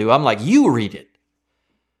love to do. I'm like, you read it.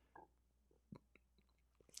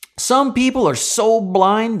 Some people are so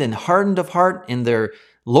blind and hardened of heart in their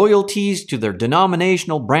loyalties to their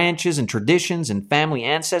denominational branches and traditions and family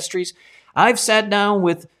ancestries. I've sat down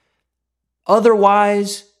with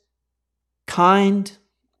otherwise kind,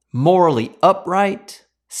 morally upright,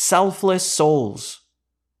 selfless souls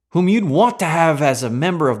whom you'd want to have as a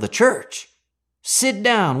member of the church. Sit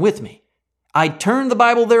down with me. I'd turn the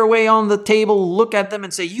Bible their way on the table, look at them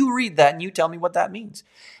and say, you read that and you tell me what that means.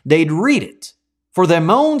 They'd read it for their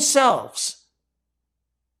own selves.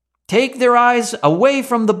 Take their eyes away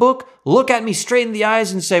from the book, look at me straight in the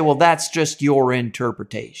eyes and say, well, that's just your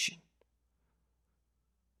interpretation.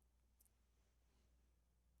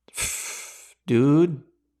 Dude,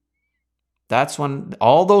 that's when,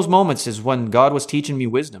 all those moments is when God was teaching me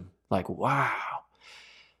wisdom. Like, wow,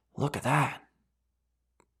 look at that.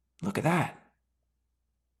 Look at that.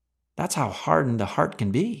 That's how hardened the heart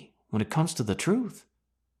can be when it comes to the truth.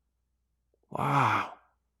 Wow.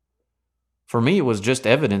 For me, it was just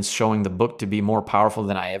evidence showing the book to be more powerful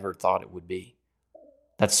than I ever thought it would be.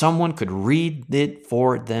 That someone could read it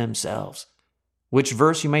for themselves. Which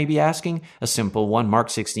verse, you may be asking? A simple one, Mark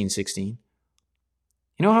 16:16.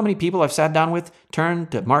 You know how many people I've sat down with, turn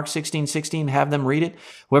to Mark 16:16, have them read it?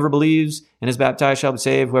 Whoever believes and is baptized shall be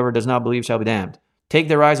saved. Whoever does not believe shall be damned. Take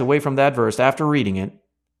their eyes away from that verse after reading it.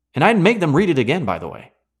 And I'd make them read it again, by the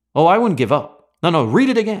way. Oh, I wouldn't give up. No, read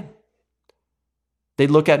it again. They'd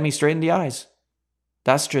look at me straight in the eyes.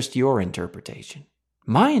 That's just your interpretation.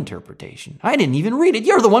 My interpretation. I didn't even read it.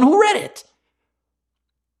 You're the one who read it.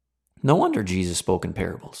 No wonder Jesus spoke in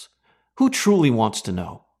parables. Who truly wants to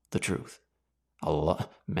know the truth? A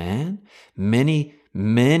lot, man. Many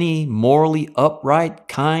morally upright,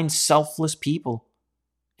 kind, selfless people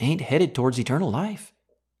ain't headed towards eternal life.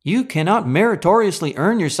 You cannot meritoriously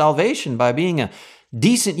earn your salvation by being a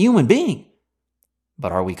decent human being.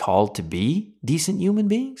 But are we called to be decent human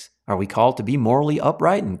beings? Are we called to be morally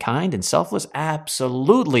upright and kind and selfless?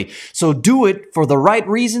 Absolutely. So do it for the right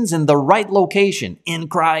reasons in the right location, in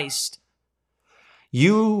Christ.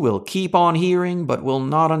 You will keep on hearing, but will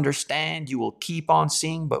not understand. You will keep on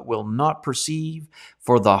seeing, but will not perceive.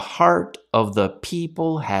 For the heart of the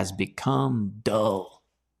people has become dull.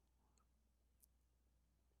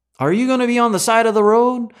 Are you going to be on the side of the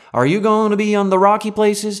road? Are you going to be on the rocky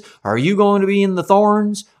places? Are you going to be in the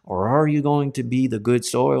thorns? Or are you going to be the good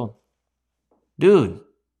soil? Dude,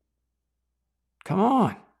 come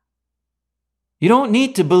on. You don't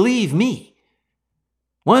need to believe me.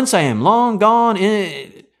 Once I am long gone,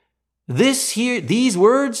 these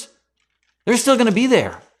words, they're still going to be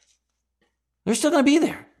there. They're still going to be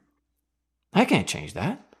there. I can't change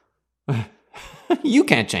that. You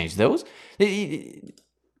can't change those.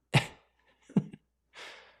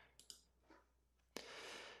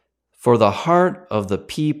 For the heart of the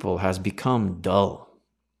people has become dull.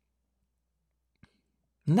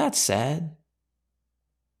 Isn't that sad?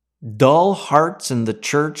 Dull hearts in the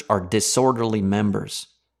church are disorderly members.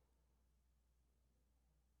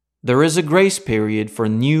 There is a grace period for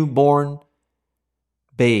newborn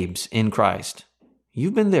babes in Christ.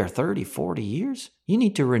 You've been there 30, 40 years. You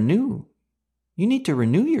need to renew. You need to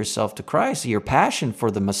renew yourself to Christ, your passion for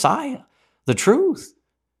the Messiah, the truth.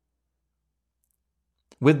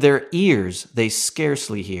 With their ears they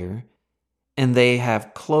scarcely hear, and they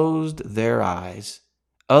have closed their eyes.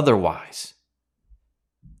 Otherwise,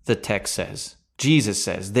 the text says, Jesus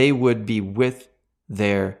says, they would be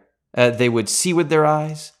they would see with their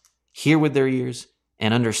eyes, hear with their ears,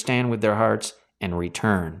 and understand with their hearts, and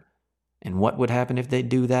return. And what would happen if they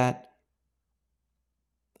do that?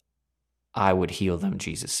 I would heal them,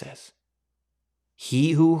 Jesus says.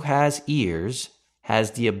 He who has ears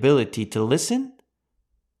has the ability to listen.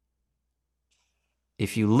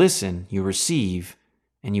 If you listen, you receive,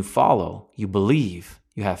 and you follow, you believe,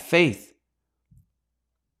 you have faith.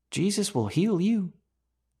 Jesus will heal you.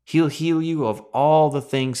 He'll heal you of all the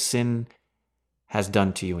things sin has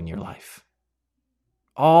done to you in your life.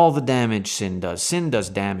 All the damage sin does. Sin does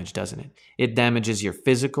damage, doesn't it? It damages your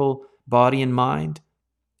physical body and mind.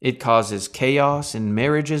 It causes chaos in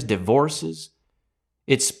marriages, divorces.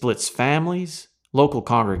 It splits families, local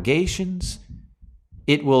congregations.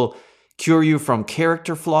 It will cure you from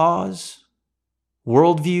character flaws,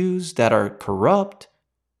 worldviews that are corrupt.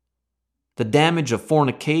 The damage of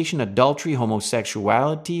fornication, adultery,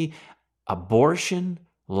 homosexuality, abortion,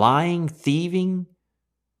 lying, thieving,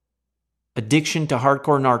 addiction to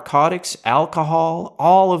hardcore narcotics, alcohol,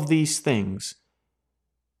 all of these things,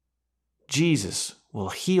 Jesus will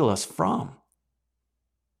heal us from.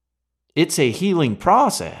 It's a healing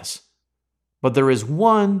process, but there is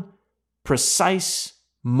one precise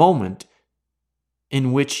moment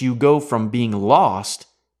in which you go from being lost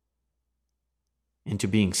into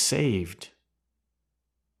being saved.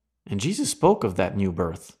 And Jesus spoke of that new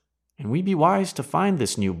birth. And we be wise to find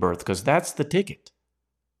this new birth, because that's the ticket.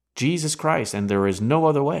 Jesus Christ, and there is no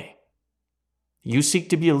other way. You seek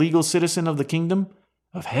to be a legal citizen of the kingdom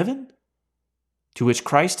of heaven, to which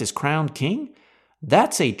Christ is crowned king?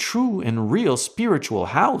 That's a true and real spiritual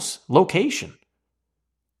house, location.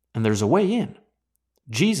 And there's a way in.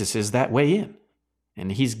 Jesus is that way in.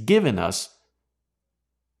 And he's given us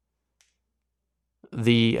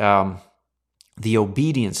the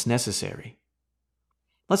obedience necessary.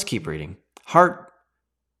 Let's keep reading. Heart,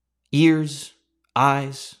 ears,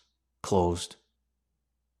 eyes closed.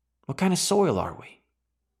 What kind of soil are we?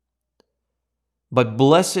 But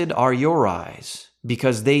blessed are your eyes,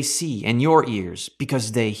 because they see, and your ears,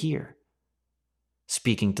 because they hear.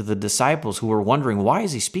 Speaking to the disciples who were wondering, why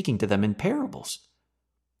is he speaking to them in parables?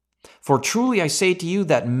 For truly I say to you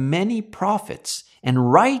that many prophets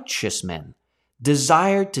and righteous men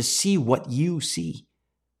desired to see what you see,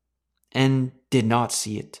 and did not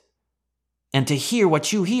see it, and to hear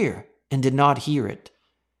what you hear, and did not hear it.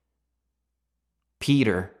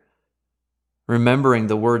 Peter, remembering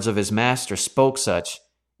the words of his master, spoke such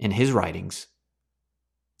in his writings.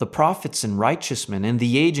 The prophets and righteous men in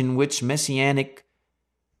the age in which messianic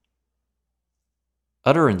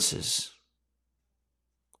utterances,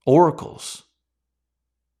 oracles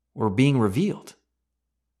were being revealed.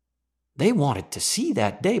 They wanted to see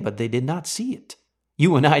that day, but they did not see it.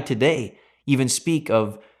 You and I today even speak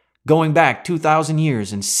of going back 2,000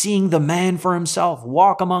 years and seeing the man for himself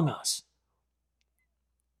walk among us.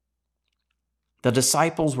 The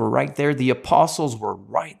disciples were right there. The apostles were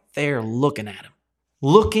right there looking at him.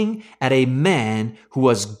 Looking at a man who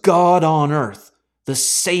was God on earth, the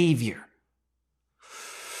Savior.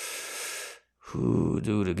 Ooh,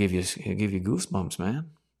 dude, it'll give you goosebumps, man.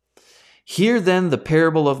 Hear then the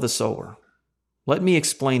parable of the sower. Let me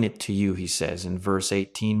explain it to you, he says in verse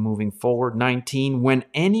 18, moving forward. 19, when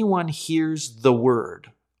anyone hears the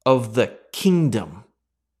word of the kingdom,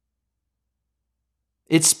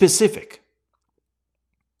 it's specific.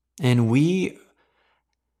 And we,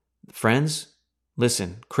 friends,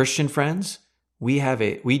 listen, Christian friends, we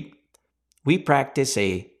practice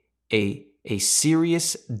a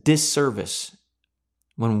serious disservice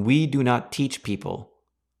when we do not teach people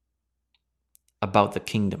about the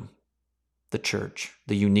kingdom, the church,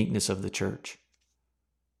 the uniqueness of the church.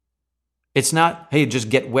 It's not, hey, just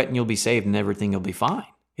get wet and you'll be saved and everything will be fine.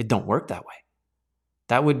 It don't work that way.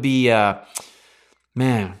 That would be,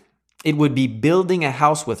 it would be building a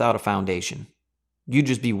house without a foundation. You'd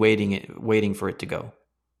just be waiting for it to go.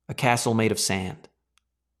 A castle made of sand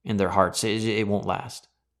in their hearts. It won't last.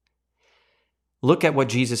 Look at what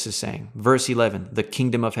Jesus is saying. Verse 11, the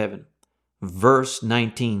kingdom of heaven. Verse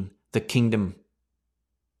 19, the kingdom.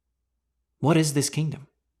 What is this kingdom?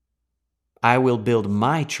 I will build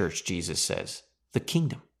my church, Jesus says. The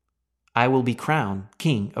kingdom. I will be crowned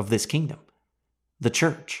king of this kingdom. The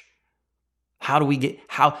church. How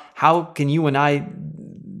can you and I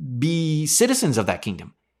be citizens of that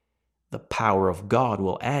kingdom. The power of God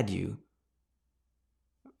will add you.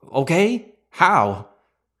 Okay, how?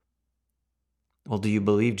 Well, do you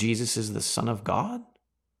believe Jesus is the Son of God?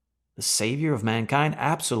 The Savior of mankind?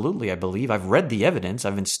 Absolutely, I believe. I've read the evidence.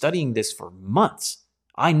 I've been studying this for months.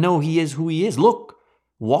 I know He is who He is. Look,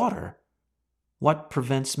 water. What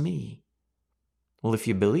prevents me? Well, if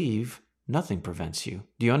you believe, nothing prevents you.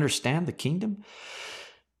 Do you understand the kingdom?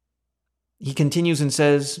 He continues and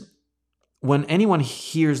says, when anyone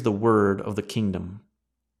hears the word of the kingdom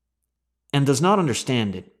and does not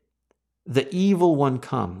understand it, the evil one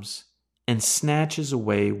comes and snatches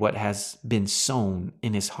away what has been sown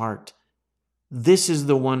in his heart. This is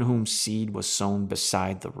the one whom seed was sown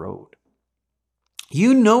beside the road.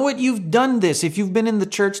 You know it. You've done this. If you've been in the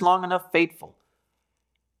church long enough, faithful.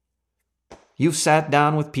 You've sat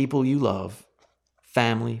down with people you love,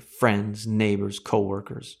 family, friends, neighbors,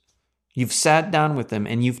 co-workers. You've sat down with them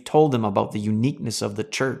and you've told them about the uniqueness of the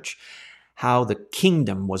church, how the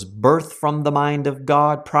kingdom was birthed from the mind of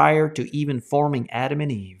God prior to even forming Adam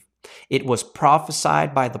and Eve. It was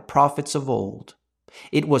prophesied by the prophets of old.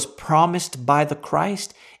 It was promised by the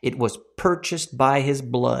Christ. It was purchased by His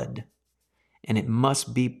blood. And it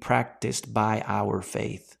must be practiced by our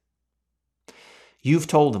faith. You've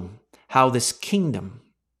told them how this kingdom,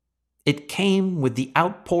 it came with the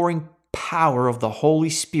outpouring power of the Holy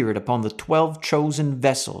Spirit upon the 12 chosen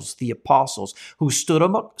vessels, the apostles, who stood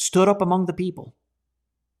up among the people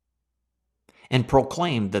and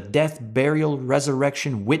proclaimed the death, burial,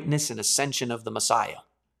 resurrection, witness, and ascension of the Messiah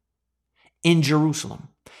in Jerusalem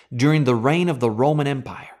during the reign of the Roman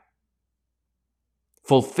Empire,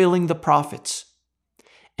 fulfilling the prophets,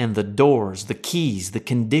 and the doors, the keys, the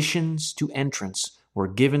conditions to entrance were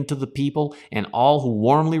given to the people and all who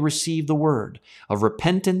warmly received the word of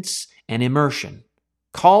repentance and immersion,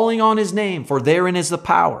 calling on His name, for therein is the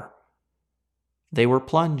power. They were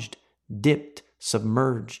plunged, dipped,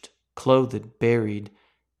 submerged, clothed, buried,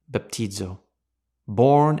 baptizo,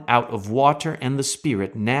 born out of water and the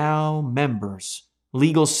Spirit, now members,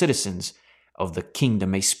 legal citizens of the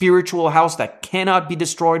kingdom, a spiritual house that cannot be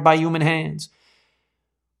destroyed by human hands.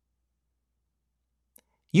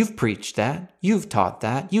 You've preached that. You've taught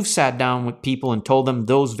that. You've sat down with people and told them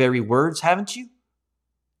those very words, haven't you?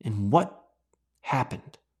 And what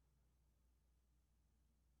happened?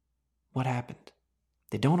 What happened?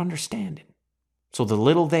 They don't understand it. So the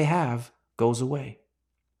little they have goes away.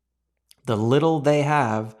 The little they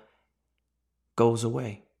have goes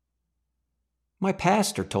away. My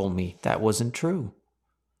pastor told me that wasn't true.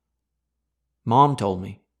 Mom told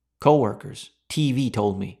me. Co-workers. TV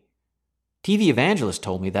told me. TV evangelist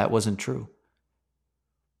told me that wasn't true.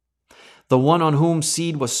 The one on whom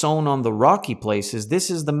seed was sown on the rocky places, this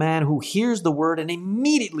is the man who hears the word and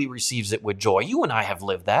immediately receives it with joy. You and I have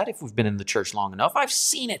lived that if we've been in the church long enough. I've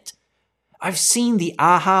seen it. I've seen the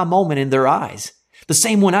aha moment in their eyes. The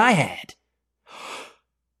same one I had.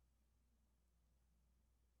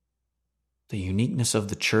 The uniqueness of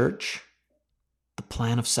the church, the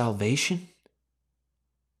plan of salvation.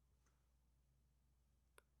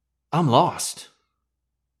 I'm lost.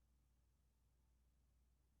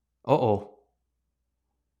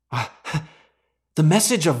 The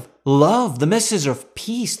message of love, the message of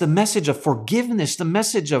peace, the message of forgiveness, the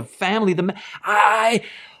message of family. I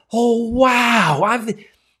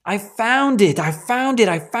found it. I found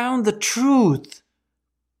the truth.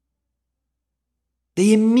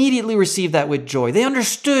 They immediately received that with joy. They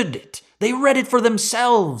understood it. They read it for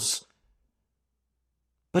themselves.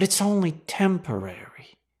 But it's only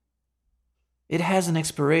temporary. It has an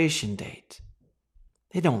expiration date.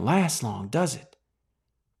 It don't last long, does it?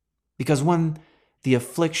 Because when the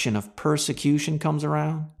affliction of persecution comes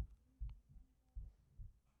around,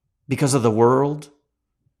 because of the world,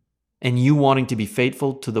 and you wanting to be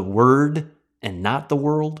faithful to the word and not the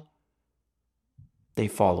world, they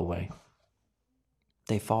fall away.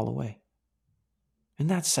 They fall away. And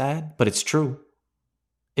that's sad, but it's true.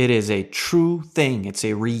 It is a true thing. It's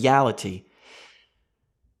a reality.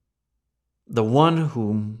 The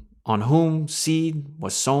one on whom seed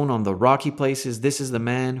was sown on the rocky places, this is the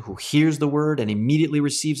man who hears the word and immediately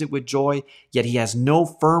receives it with joy, yet he has no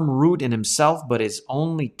firm root in himself, but is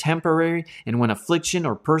only temporary. And when affliction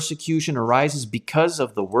or persecution arises because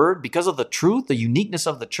of the word, because of the truth, the uniqueness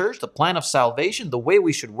of the church, the plan of salvation, the way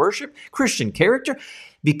we should worship, Christian character,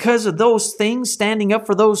 because of those things, standing up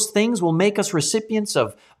for those things will make us recipients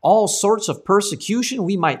of all sorts of persecution.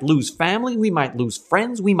 We might lose family. We might lose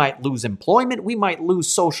friends. We might lose employment. We might lose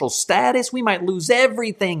social status. We might lose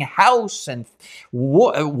everything, house and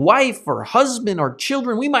wife or husband or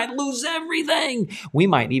children. We might lose everything. We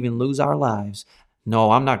might even lose our lives.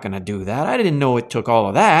 No, I'm not going to do that. I didn't know it took all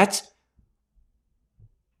of that.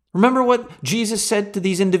 Remember what Jesus said to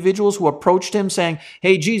these individuals who approached him saying,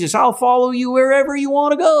 hey, Jesus, I'll follow you wherever you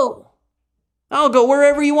want to go. I'll go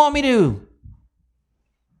wherever you want me to.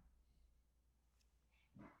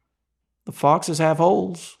 The foxes have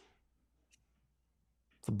holes.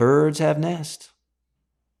 The birds have nests.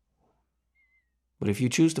 But if you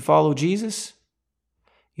choose to follow Jesus,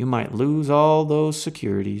 you might lose all those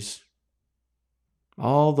securities,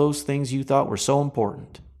 all those things you thought were so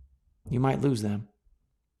important. You might lose them.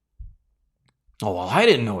 Oh, well, I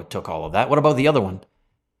didn't know it took all of that. What about the other one?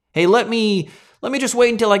 Hey, let me just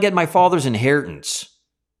wait until I get my father's inheritance.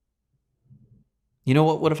 You know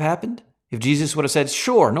what would have happened? If Jesus would have said,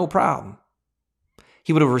 sure, no problem.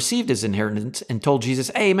 He would have received his inheritance and told Jesus,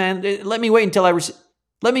 hey, man, let me wait until I receive.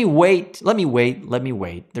 Let me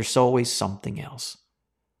wait. There's always something else.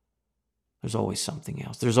 There's always something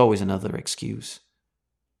else. There's always another excuse.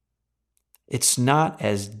 It's not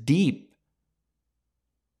as deep.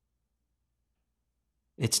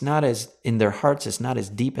 It's not as, in their hearts, it's not as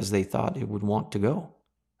deep as they thought it would want to go.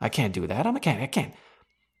 I can't do that. I can't.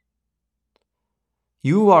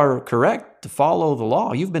 You are correct to follow the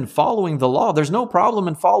law. You've been following the law. There's no problem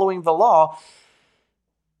in following the law.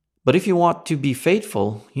 But if you want to be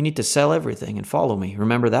faithful, you need to sell everything and follow me.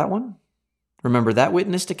 Remember that one? Remember that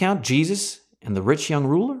witness account? Jesus and the rich young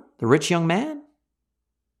ruler, the rich young man?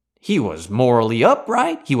 He was morally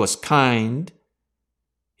upright. He was kind.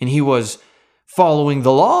 And he was following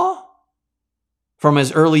the law from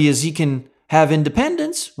as early as he can have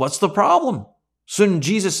independence. What's the problem? Shouldn't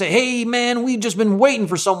Jesus say, hey, man, we've just been waiting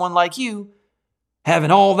for someone like you,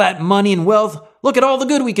 having all that money and wealth. Look at all the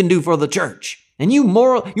good we can do for the church. And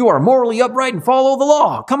you are morally upright and follow the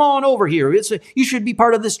law. Come on over here. You should be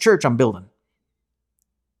part of this church I'm building.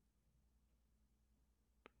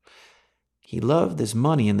 He loved his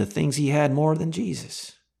money and the things he had more than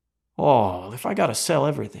Jesus. Oh, if I got to sell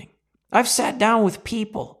everything. I've sat down with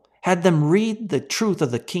people, had them read the truth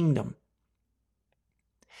of the kingdom,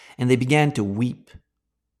 and they began to weep.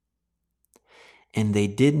 And they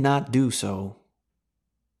did not do so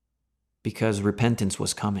because repentance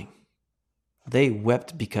was coming. They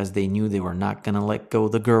wept because they knew they were not going to let go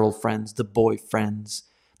the girlfriends, the boyfriends,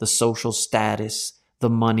 the social status, the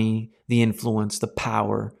money, the influence, the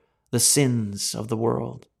power, the sins of the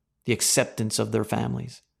world, the acceptance of their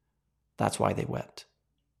families. That's why they wept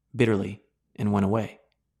bitterly and went away.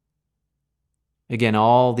 Again,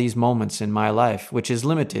 all these moments in my life, which is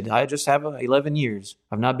limited. I just have 11 years.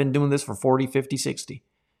 I've not been doing this for 40, 50, 60.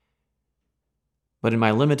 But in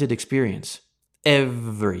my limited experience,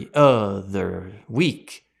 every other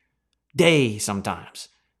week, day sometimes,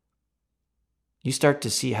 you start to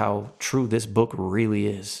see how true this book really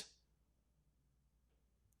is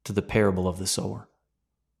to the parable of the sower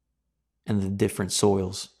and the different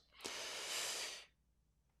soils.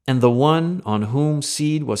 And the one on whom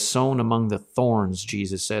seed was sown among the thorns,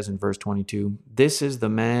 Jesus says in verse 22, this is the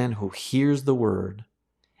man who hears the word,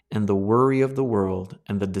 and the worry of the world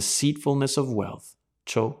and the deceitfulness of wealth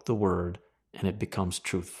choke the word, and it becomes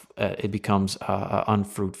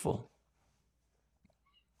unfruitful.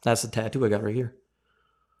 That's the tattoo I got right here.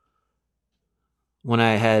 When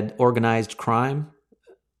I had organized crime,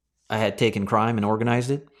 I had taken crime and organized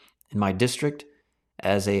it in my district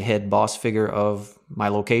as a head boss figure of my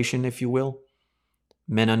location, if you will.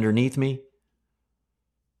 Men underneath me.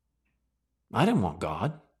 I didn't want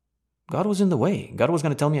God. God was in the way. God was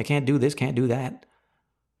going to tell me I can't do this, can't do that.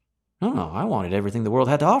 No, I wanted everything the world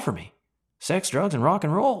had to offer me. Sex, drugs, and rock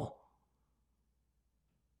and roll.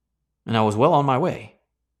 And I was well on my way.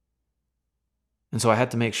 And so I had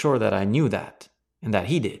to make sure that I knew that, and that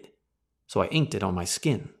he did. So I inked it on my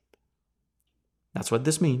skin. That's what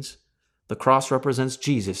this means. The cross represents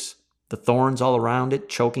Jesus, the thorns all around it,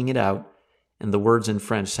 choking it out, and the words in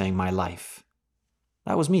French saying, my life.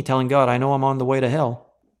 That was me telling God, I know I'm on the way to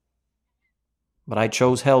hell. But I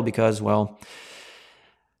chose hell because, well,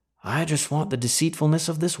 I just want the deceitfulness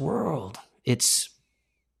of this world. It's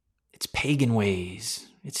pagan ways.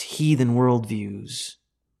 It's heathen worldviews.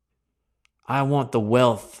 I want the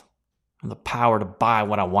wealth and the power to buy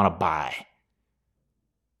what I want to buy.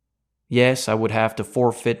 Yes, I would have to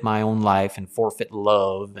forfeit my own life and forfeit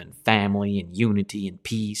love and family and unity and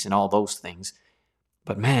peace and all those things.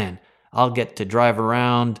 But man, I'll get to drive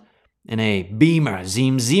around in a Beamer,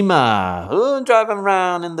 Zima. Driving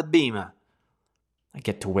around in the Beamer. I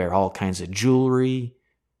get to wear all kinds of jewelry,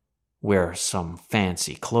 wear some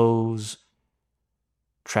fancy clothes,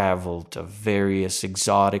 travel to various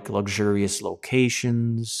exotic, luxurious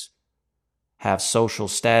locations, have social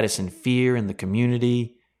status and fear in the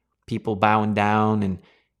community. people bowing down and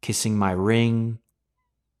kissing my ring.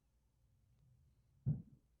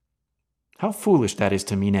 How foolish that is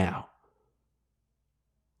to me now,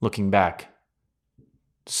 looking back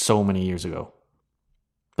so many years ago.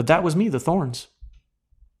 But that was me, the thorns.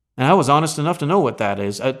 And I was honest enough to know what that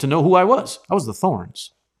is, to know who I was. I was the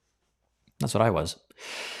thorns. That's what I was.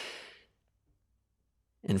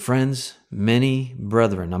 And friends, many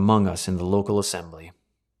brethren among us in the local assembly,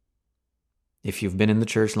 if you've been in the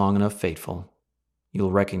church long enough faithful,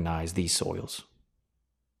 you'll recognize these soils.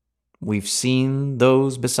 We've seen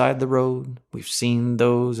those beside the road. We've seen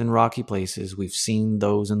those in rocky places. We've seen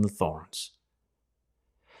those in the thorns.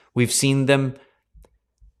 We've seen them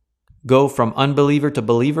go from unbeliever to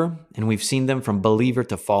believer, and we've seen them from believer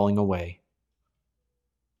to falling away.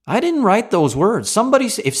 I didn't write those words.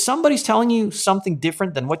 If somebody's telling you something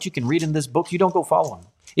different than what you can read in this book, you don't go follow them.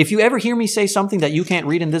 If you ever hear me say something that you can't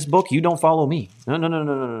read in this book, you don't follow me.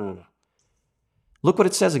 No. Look what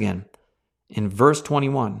it says again in verse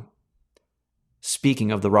 21.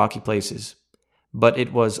 Speaking of the rocky places, but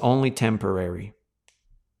it was only temporary.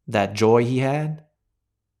 That joy he had,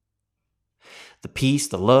 the peace,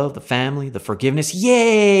 the love, the family, the forgiveness,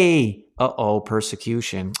 yay!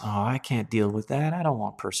 Persecution. Oh, I can't deal with that. I don't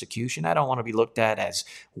want persecution. I don't want to be looked at as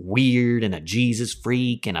weird and a Jesus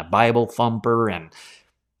freak and a Bible thumper, and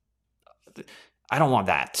I don't want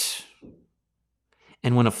that.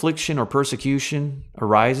 And when affliction or persecution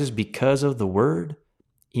arises because of the word,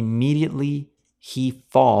 immediately he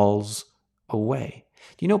falls away.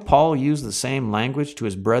 Do you know Paul used the same language to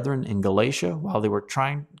his brethren in Galatia while they were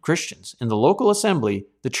Christians in the local assembly,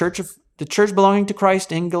 the church belonging to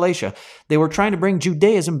Christ in Galatia? They were trying to bring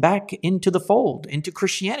Judaism back into the fold, into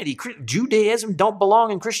Christianity. Judaism don't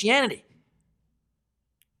belong in Christianity.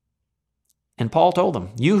 And Paul told them,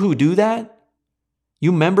 you who do that,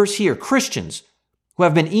 you members here, Christians who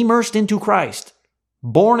have been immersed into Christ,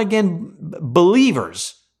 born again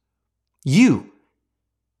believers, you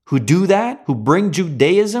who do that, who bring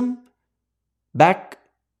Judaism back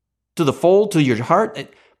to the fold, to your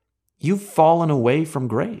heart, you've fallen away from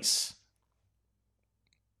grace.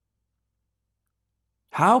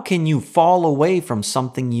 How can you fall away from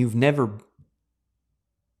something you've never...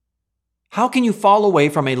 How can you fall away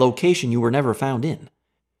from a location you were never found in?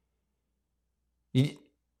 The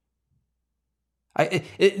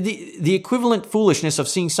equivalent foolishness of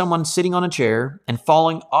seeing someone sitting on a chair and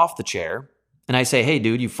falling off the chair, and I say, hey,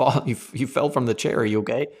 dude, you fell from the chair. Are you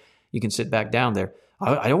okay? You can sit back down there.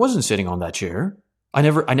 I wasn't sitting on that chair. I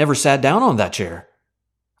never sat down on that chair.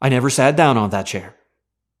 I never sat down on that chair.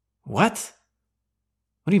 What?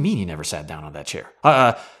 What do you mean you never sat down on that chair?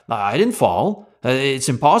 I didn't fall. It's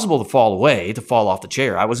impossible to fall off the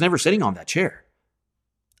chair. I was never sitting on that chair.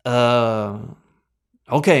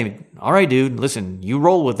 Okay. All right, dude. Listen, you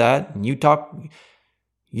roll with that, and you talk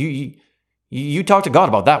to God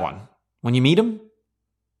about that one when you meet him.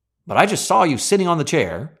 But I just saw you sitting on the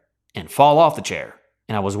chair and fall off the chair,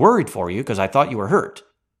 and I was worried for you because I thought you were hurt,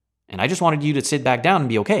 and I just wanted you to sit back down and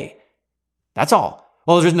be okay. That's all.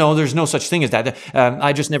 Well, there's no such thing as that.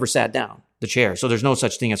 I just never sat down the chair, so there's no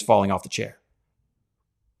such thing as falling off the chair.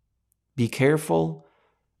 Be careful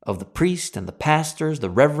of the priest and the pastors, the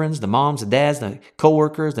reverends, the moms, the dads, the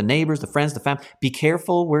co-workers, the neighbors, the friends, the family. Be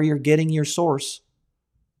careful where you're getting your source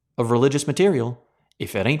of religious material.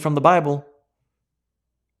 If it ain't from the Bible,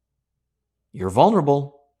 you're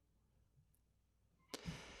vulnerable.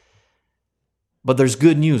 But there's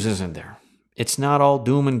good news, isn't there? It's not all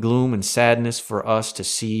doom and gloom and sadness for us to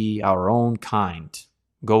see our own kind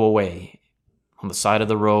go away on the side of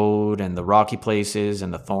the road and the rocky places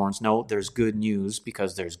and the thorns. No, there's good news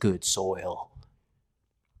because there's good soil.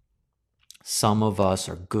 Some of us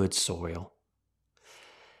are good soil.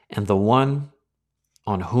 And the one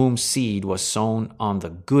on whom seed was sown on the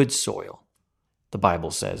good soil, the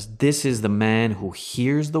Bible says, this is the man who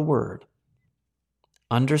hears the word,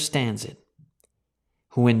 understands it,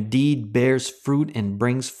 who indeed bears fruit and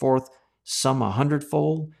brings forth some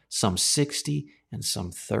 100-fold, some 60, and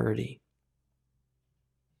some 30.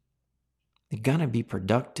 They're going to be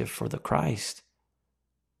productive for the Christ.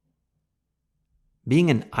 Being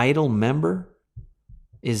an idle member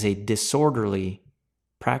is a disorderly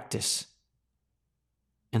practice,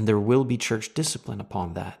 and there will be church discipline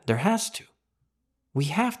upon that. There has to. We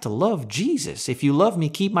have to love Jesus. If you love me,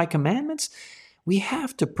 keep my commandments. We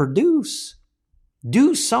have to produce.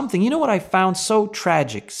 Do something. You know what I found so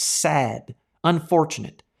tragic, sad,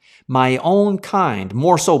 unfortunate? My own kind,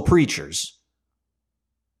 more so preachers,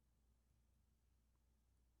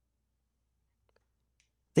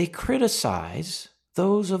 they criticize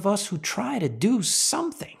those of us who try to do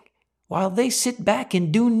something. while they sit back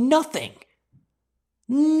and do nothing.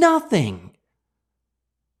 Nothing.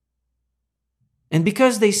 And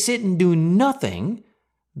because they sit and do nothing,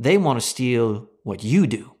 they want to steal what you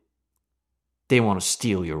do. They want to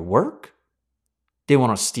steal your work. They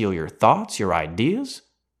want to steal your thoughts, your ideas.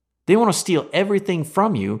 They want to steal everything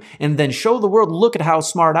from you and then show the world, look at how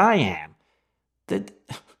smart I am.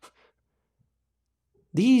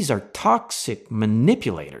 These are toxic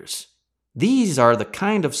manipulators. These are the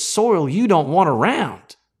kind of soil you don't want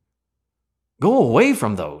around. Go away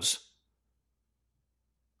from those.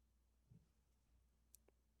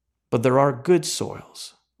 But there are good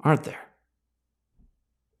soils, aren't there?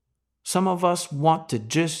 Some of us want to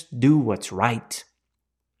just do what's right.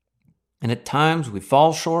 And at times we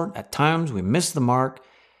fall short, at times we miss the mark,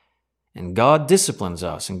 and God disciplines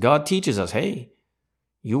us, and God teaches us, hey,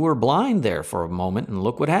 you were blind there for a moment, and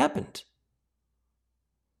look what happened.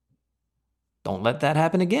 Don't let that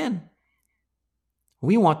happen again.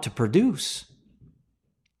 We want to produce.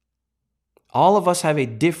 All of us have a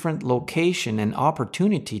different location and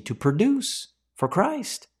opportunity to produce for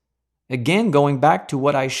Christ. Again, going back to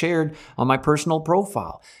what I shared on my personal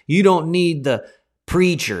profile. You don't need the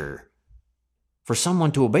preacher for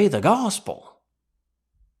someone to obey the gospel.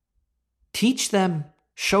 Teach them,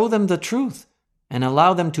 show them the truth, and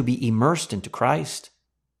allow them to be immersed into Christ.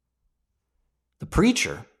 The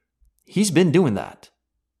preacher, he's been doing that.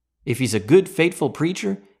 If he's a good, faithful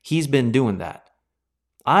preacher, he's been doing that.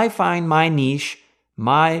 I find my niche,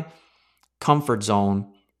 my comfort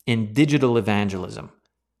zone in digital evangelism.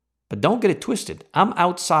 But don't get it twisted. I'm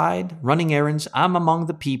outside running errands. I'm among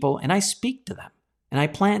the people, and I speak to them. And I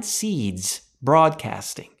plant seeds,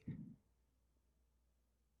 broadcasting.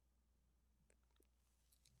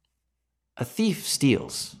 A thief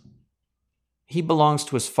steals. He belongs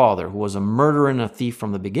to his father, who was a murderer and a thief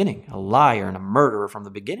from the beginning, a liar and a murderer from the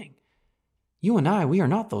beginning. You and I, we are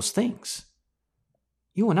not those things.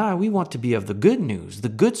 You and I, we want to be of the good news, the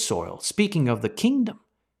good soil, speaking of the kingdom.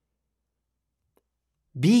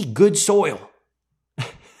 Be good soil.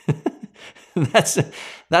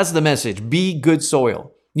 That's the message. Be good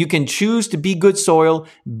soil. You can choose to be good soil.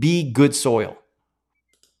 Be good soil.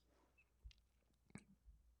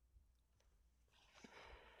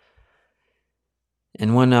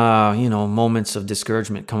 And when, moments of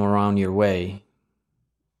discouragement come around your way,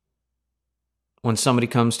 when somebody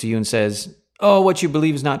comes to you and says, oh, what you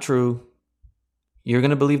believe is not true, you're going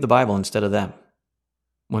to believe the Bible instead of them.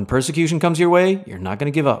 When persecution comes your way, you're not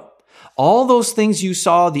going to give up. All those things you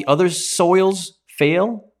saw the other soils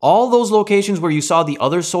fail, all those locations where you saw the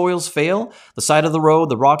other soils fail, the side of the road,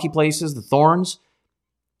 the rocky places, the thorns,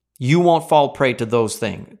 you won't fall prey to those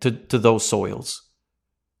things, to those soils,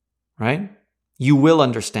 right? You will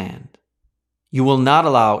understand. You will not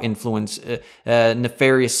allow influence,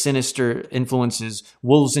 nefarious, sinister influences,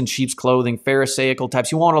 wolves in sheep's clothing, pharisaical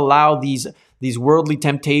types. You won't allow these worldly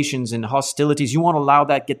temptations and hostilities. You won't allow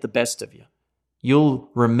that get the best of you. You'll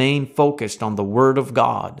remain focused on the Word of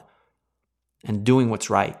God and doing what's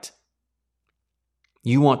right.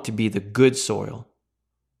 You want to be the good soil.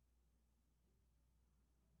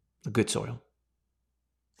 The good soil.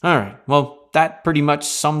 All right. Well, that pretty much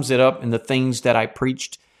sums it up in the things that I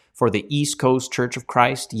preached for the East Coast Church of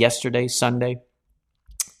Christ yesterday, Sunday.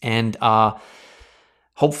 And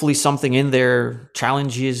hopefully something in there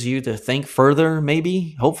challenges you to think further,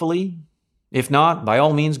 maybe, hopefully. If not, by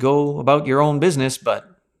all means, go about your own business, but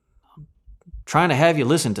I'm trying to have you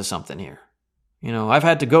listen to something here. I've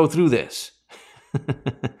had to go through this.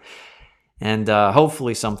 And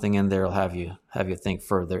hopefully something in there will have you think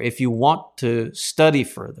further. If you want to study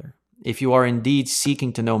further, if you are indeed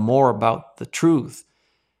seeking to know more about the truth,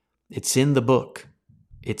 it's in the book.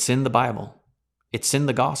 It's in the Bible. It's in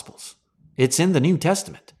the Gospels. It's in the New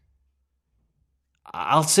Testament.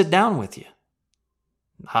 I'll sit down with you.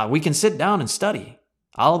 We can sit down and study.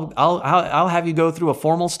 I'll have you go through a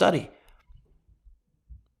formal study.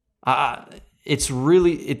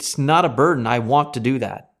 It's not a burden. I want to do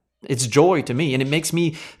that. It's joy to me, and it makes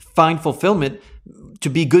me find fulfillment to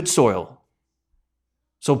be good soil.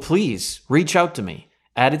 So please reach out to me.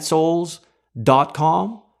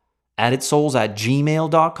 addedsouls.com,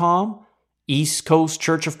 addedsouls@gmail.com,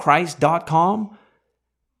 eastcoastchurchofchrist.com.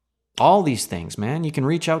 All these things, man. You can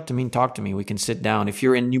reach out to me and talk to me. We can sit down. If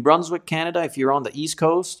you're in New Brunswick, Canada, if you're on the East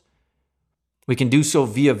Coast, we can do so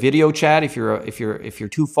via video chat if you're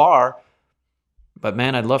too far. But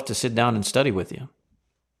man, I'd love to sit down and study with you.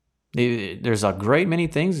 There's a great many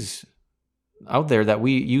things out there that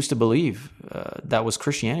we used to believe that was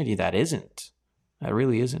Christianity that isn't. That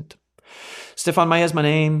really isn't. Stefan Maya is my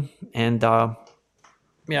name, and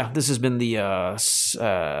yeah, this has been the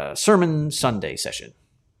Sermon Sunday session.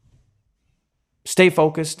 Stay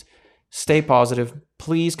focused, stay positive.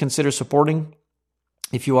 Please consider supporting.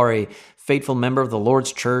 If you are a faithful member of the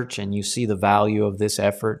Lord's church and you see the value of this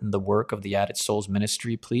effort and the work of the Added Souls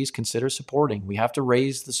ministry, please consider supporting. We have to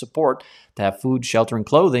raise the support to have food, shelter, and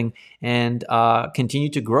clothing and continue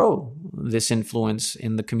to grow this influence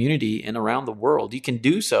in the community and around the world. You can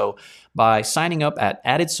do so by signing up at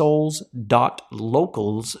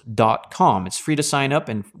addedsouls.locals.com. It's free to sign up,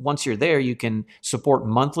 and once you're there, you can support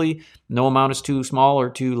monthly. No amount is too small or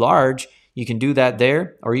too large. You can do that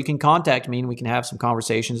there, or you can contact me and we can have some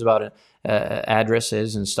conversations about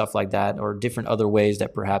addresses and stuff like that, or different other ways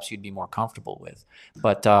that perhaps you'd be more comfortable with.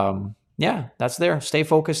 But yeah, that's there. Stay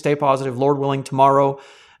focused, stay positive. Lord willing, tomorrow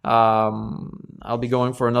I'll be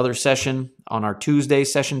going for another session on our Tuesday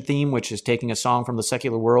session theme, which is taking a song from the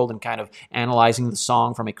secular world and kind of analyzing the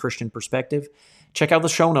song from a Christian perspective. Check out the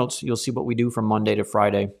show notes. You'll see what we do from Monday to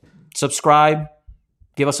Friday. Subscribe,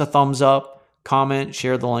 give us a thumbs up, comment,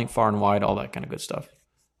 share the link far and wide, all that kind of good stuff.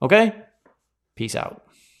 Okay? Peace out.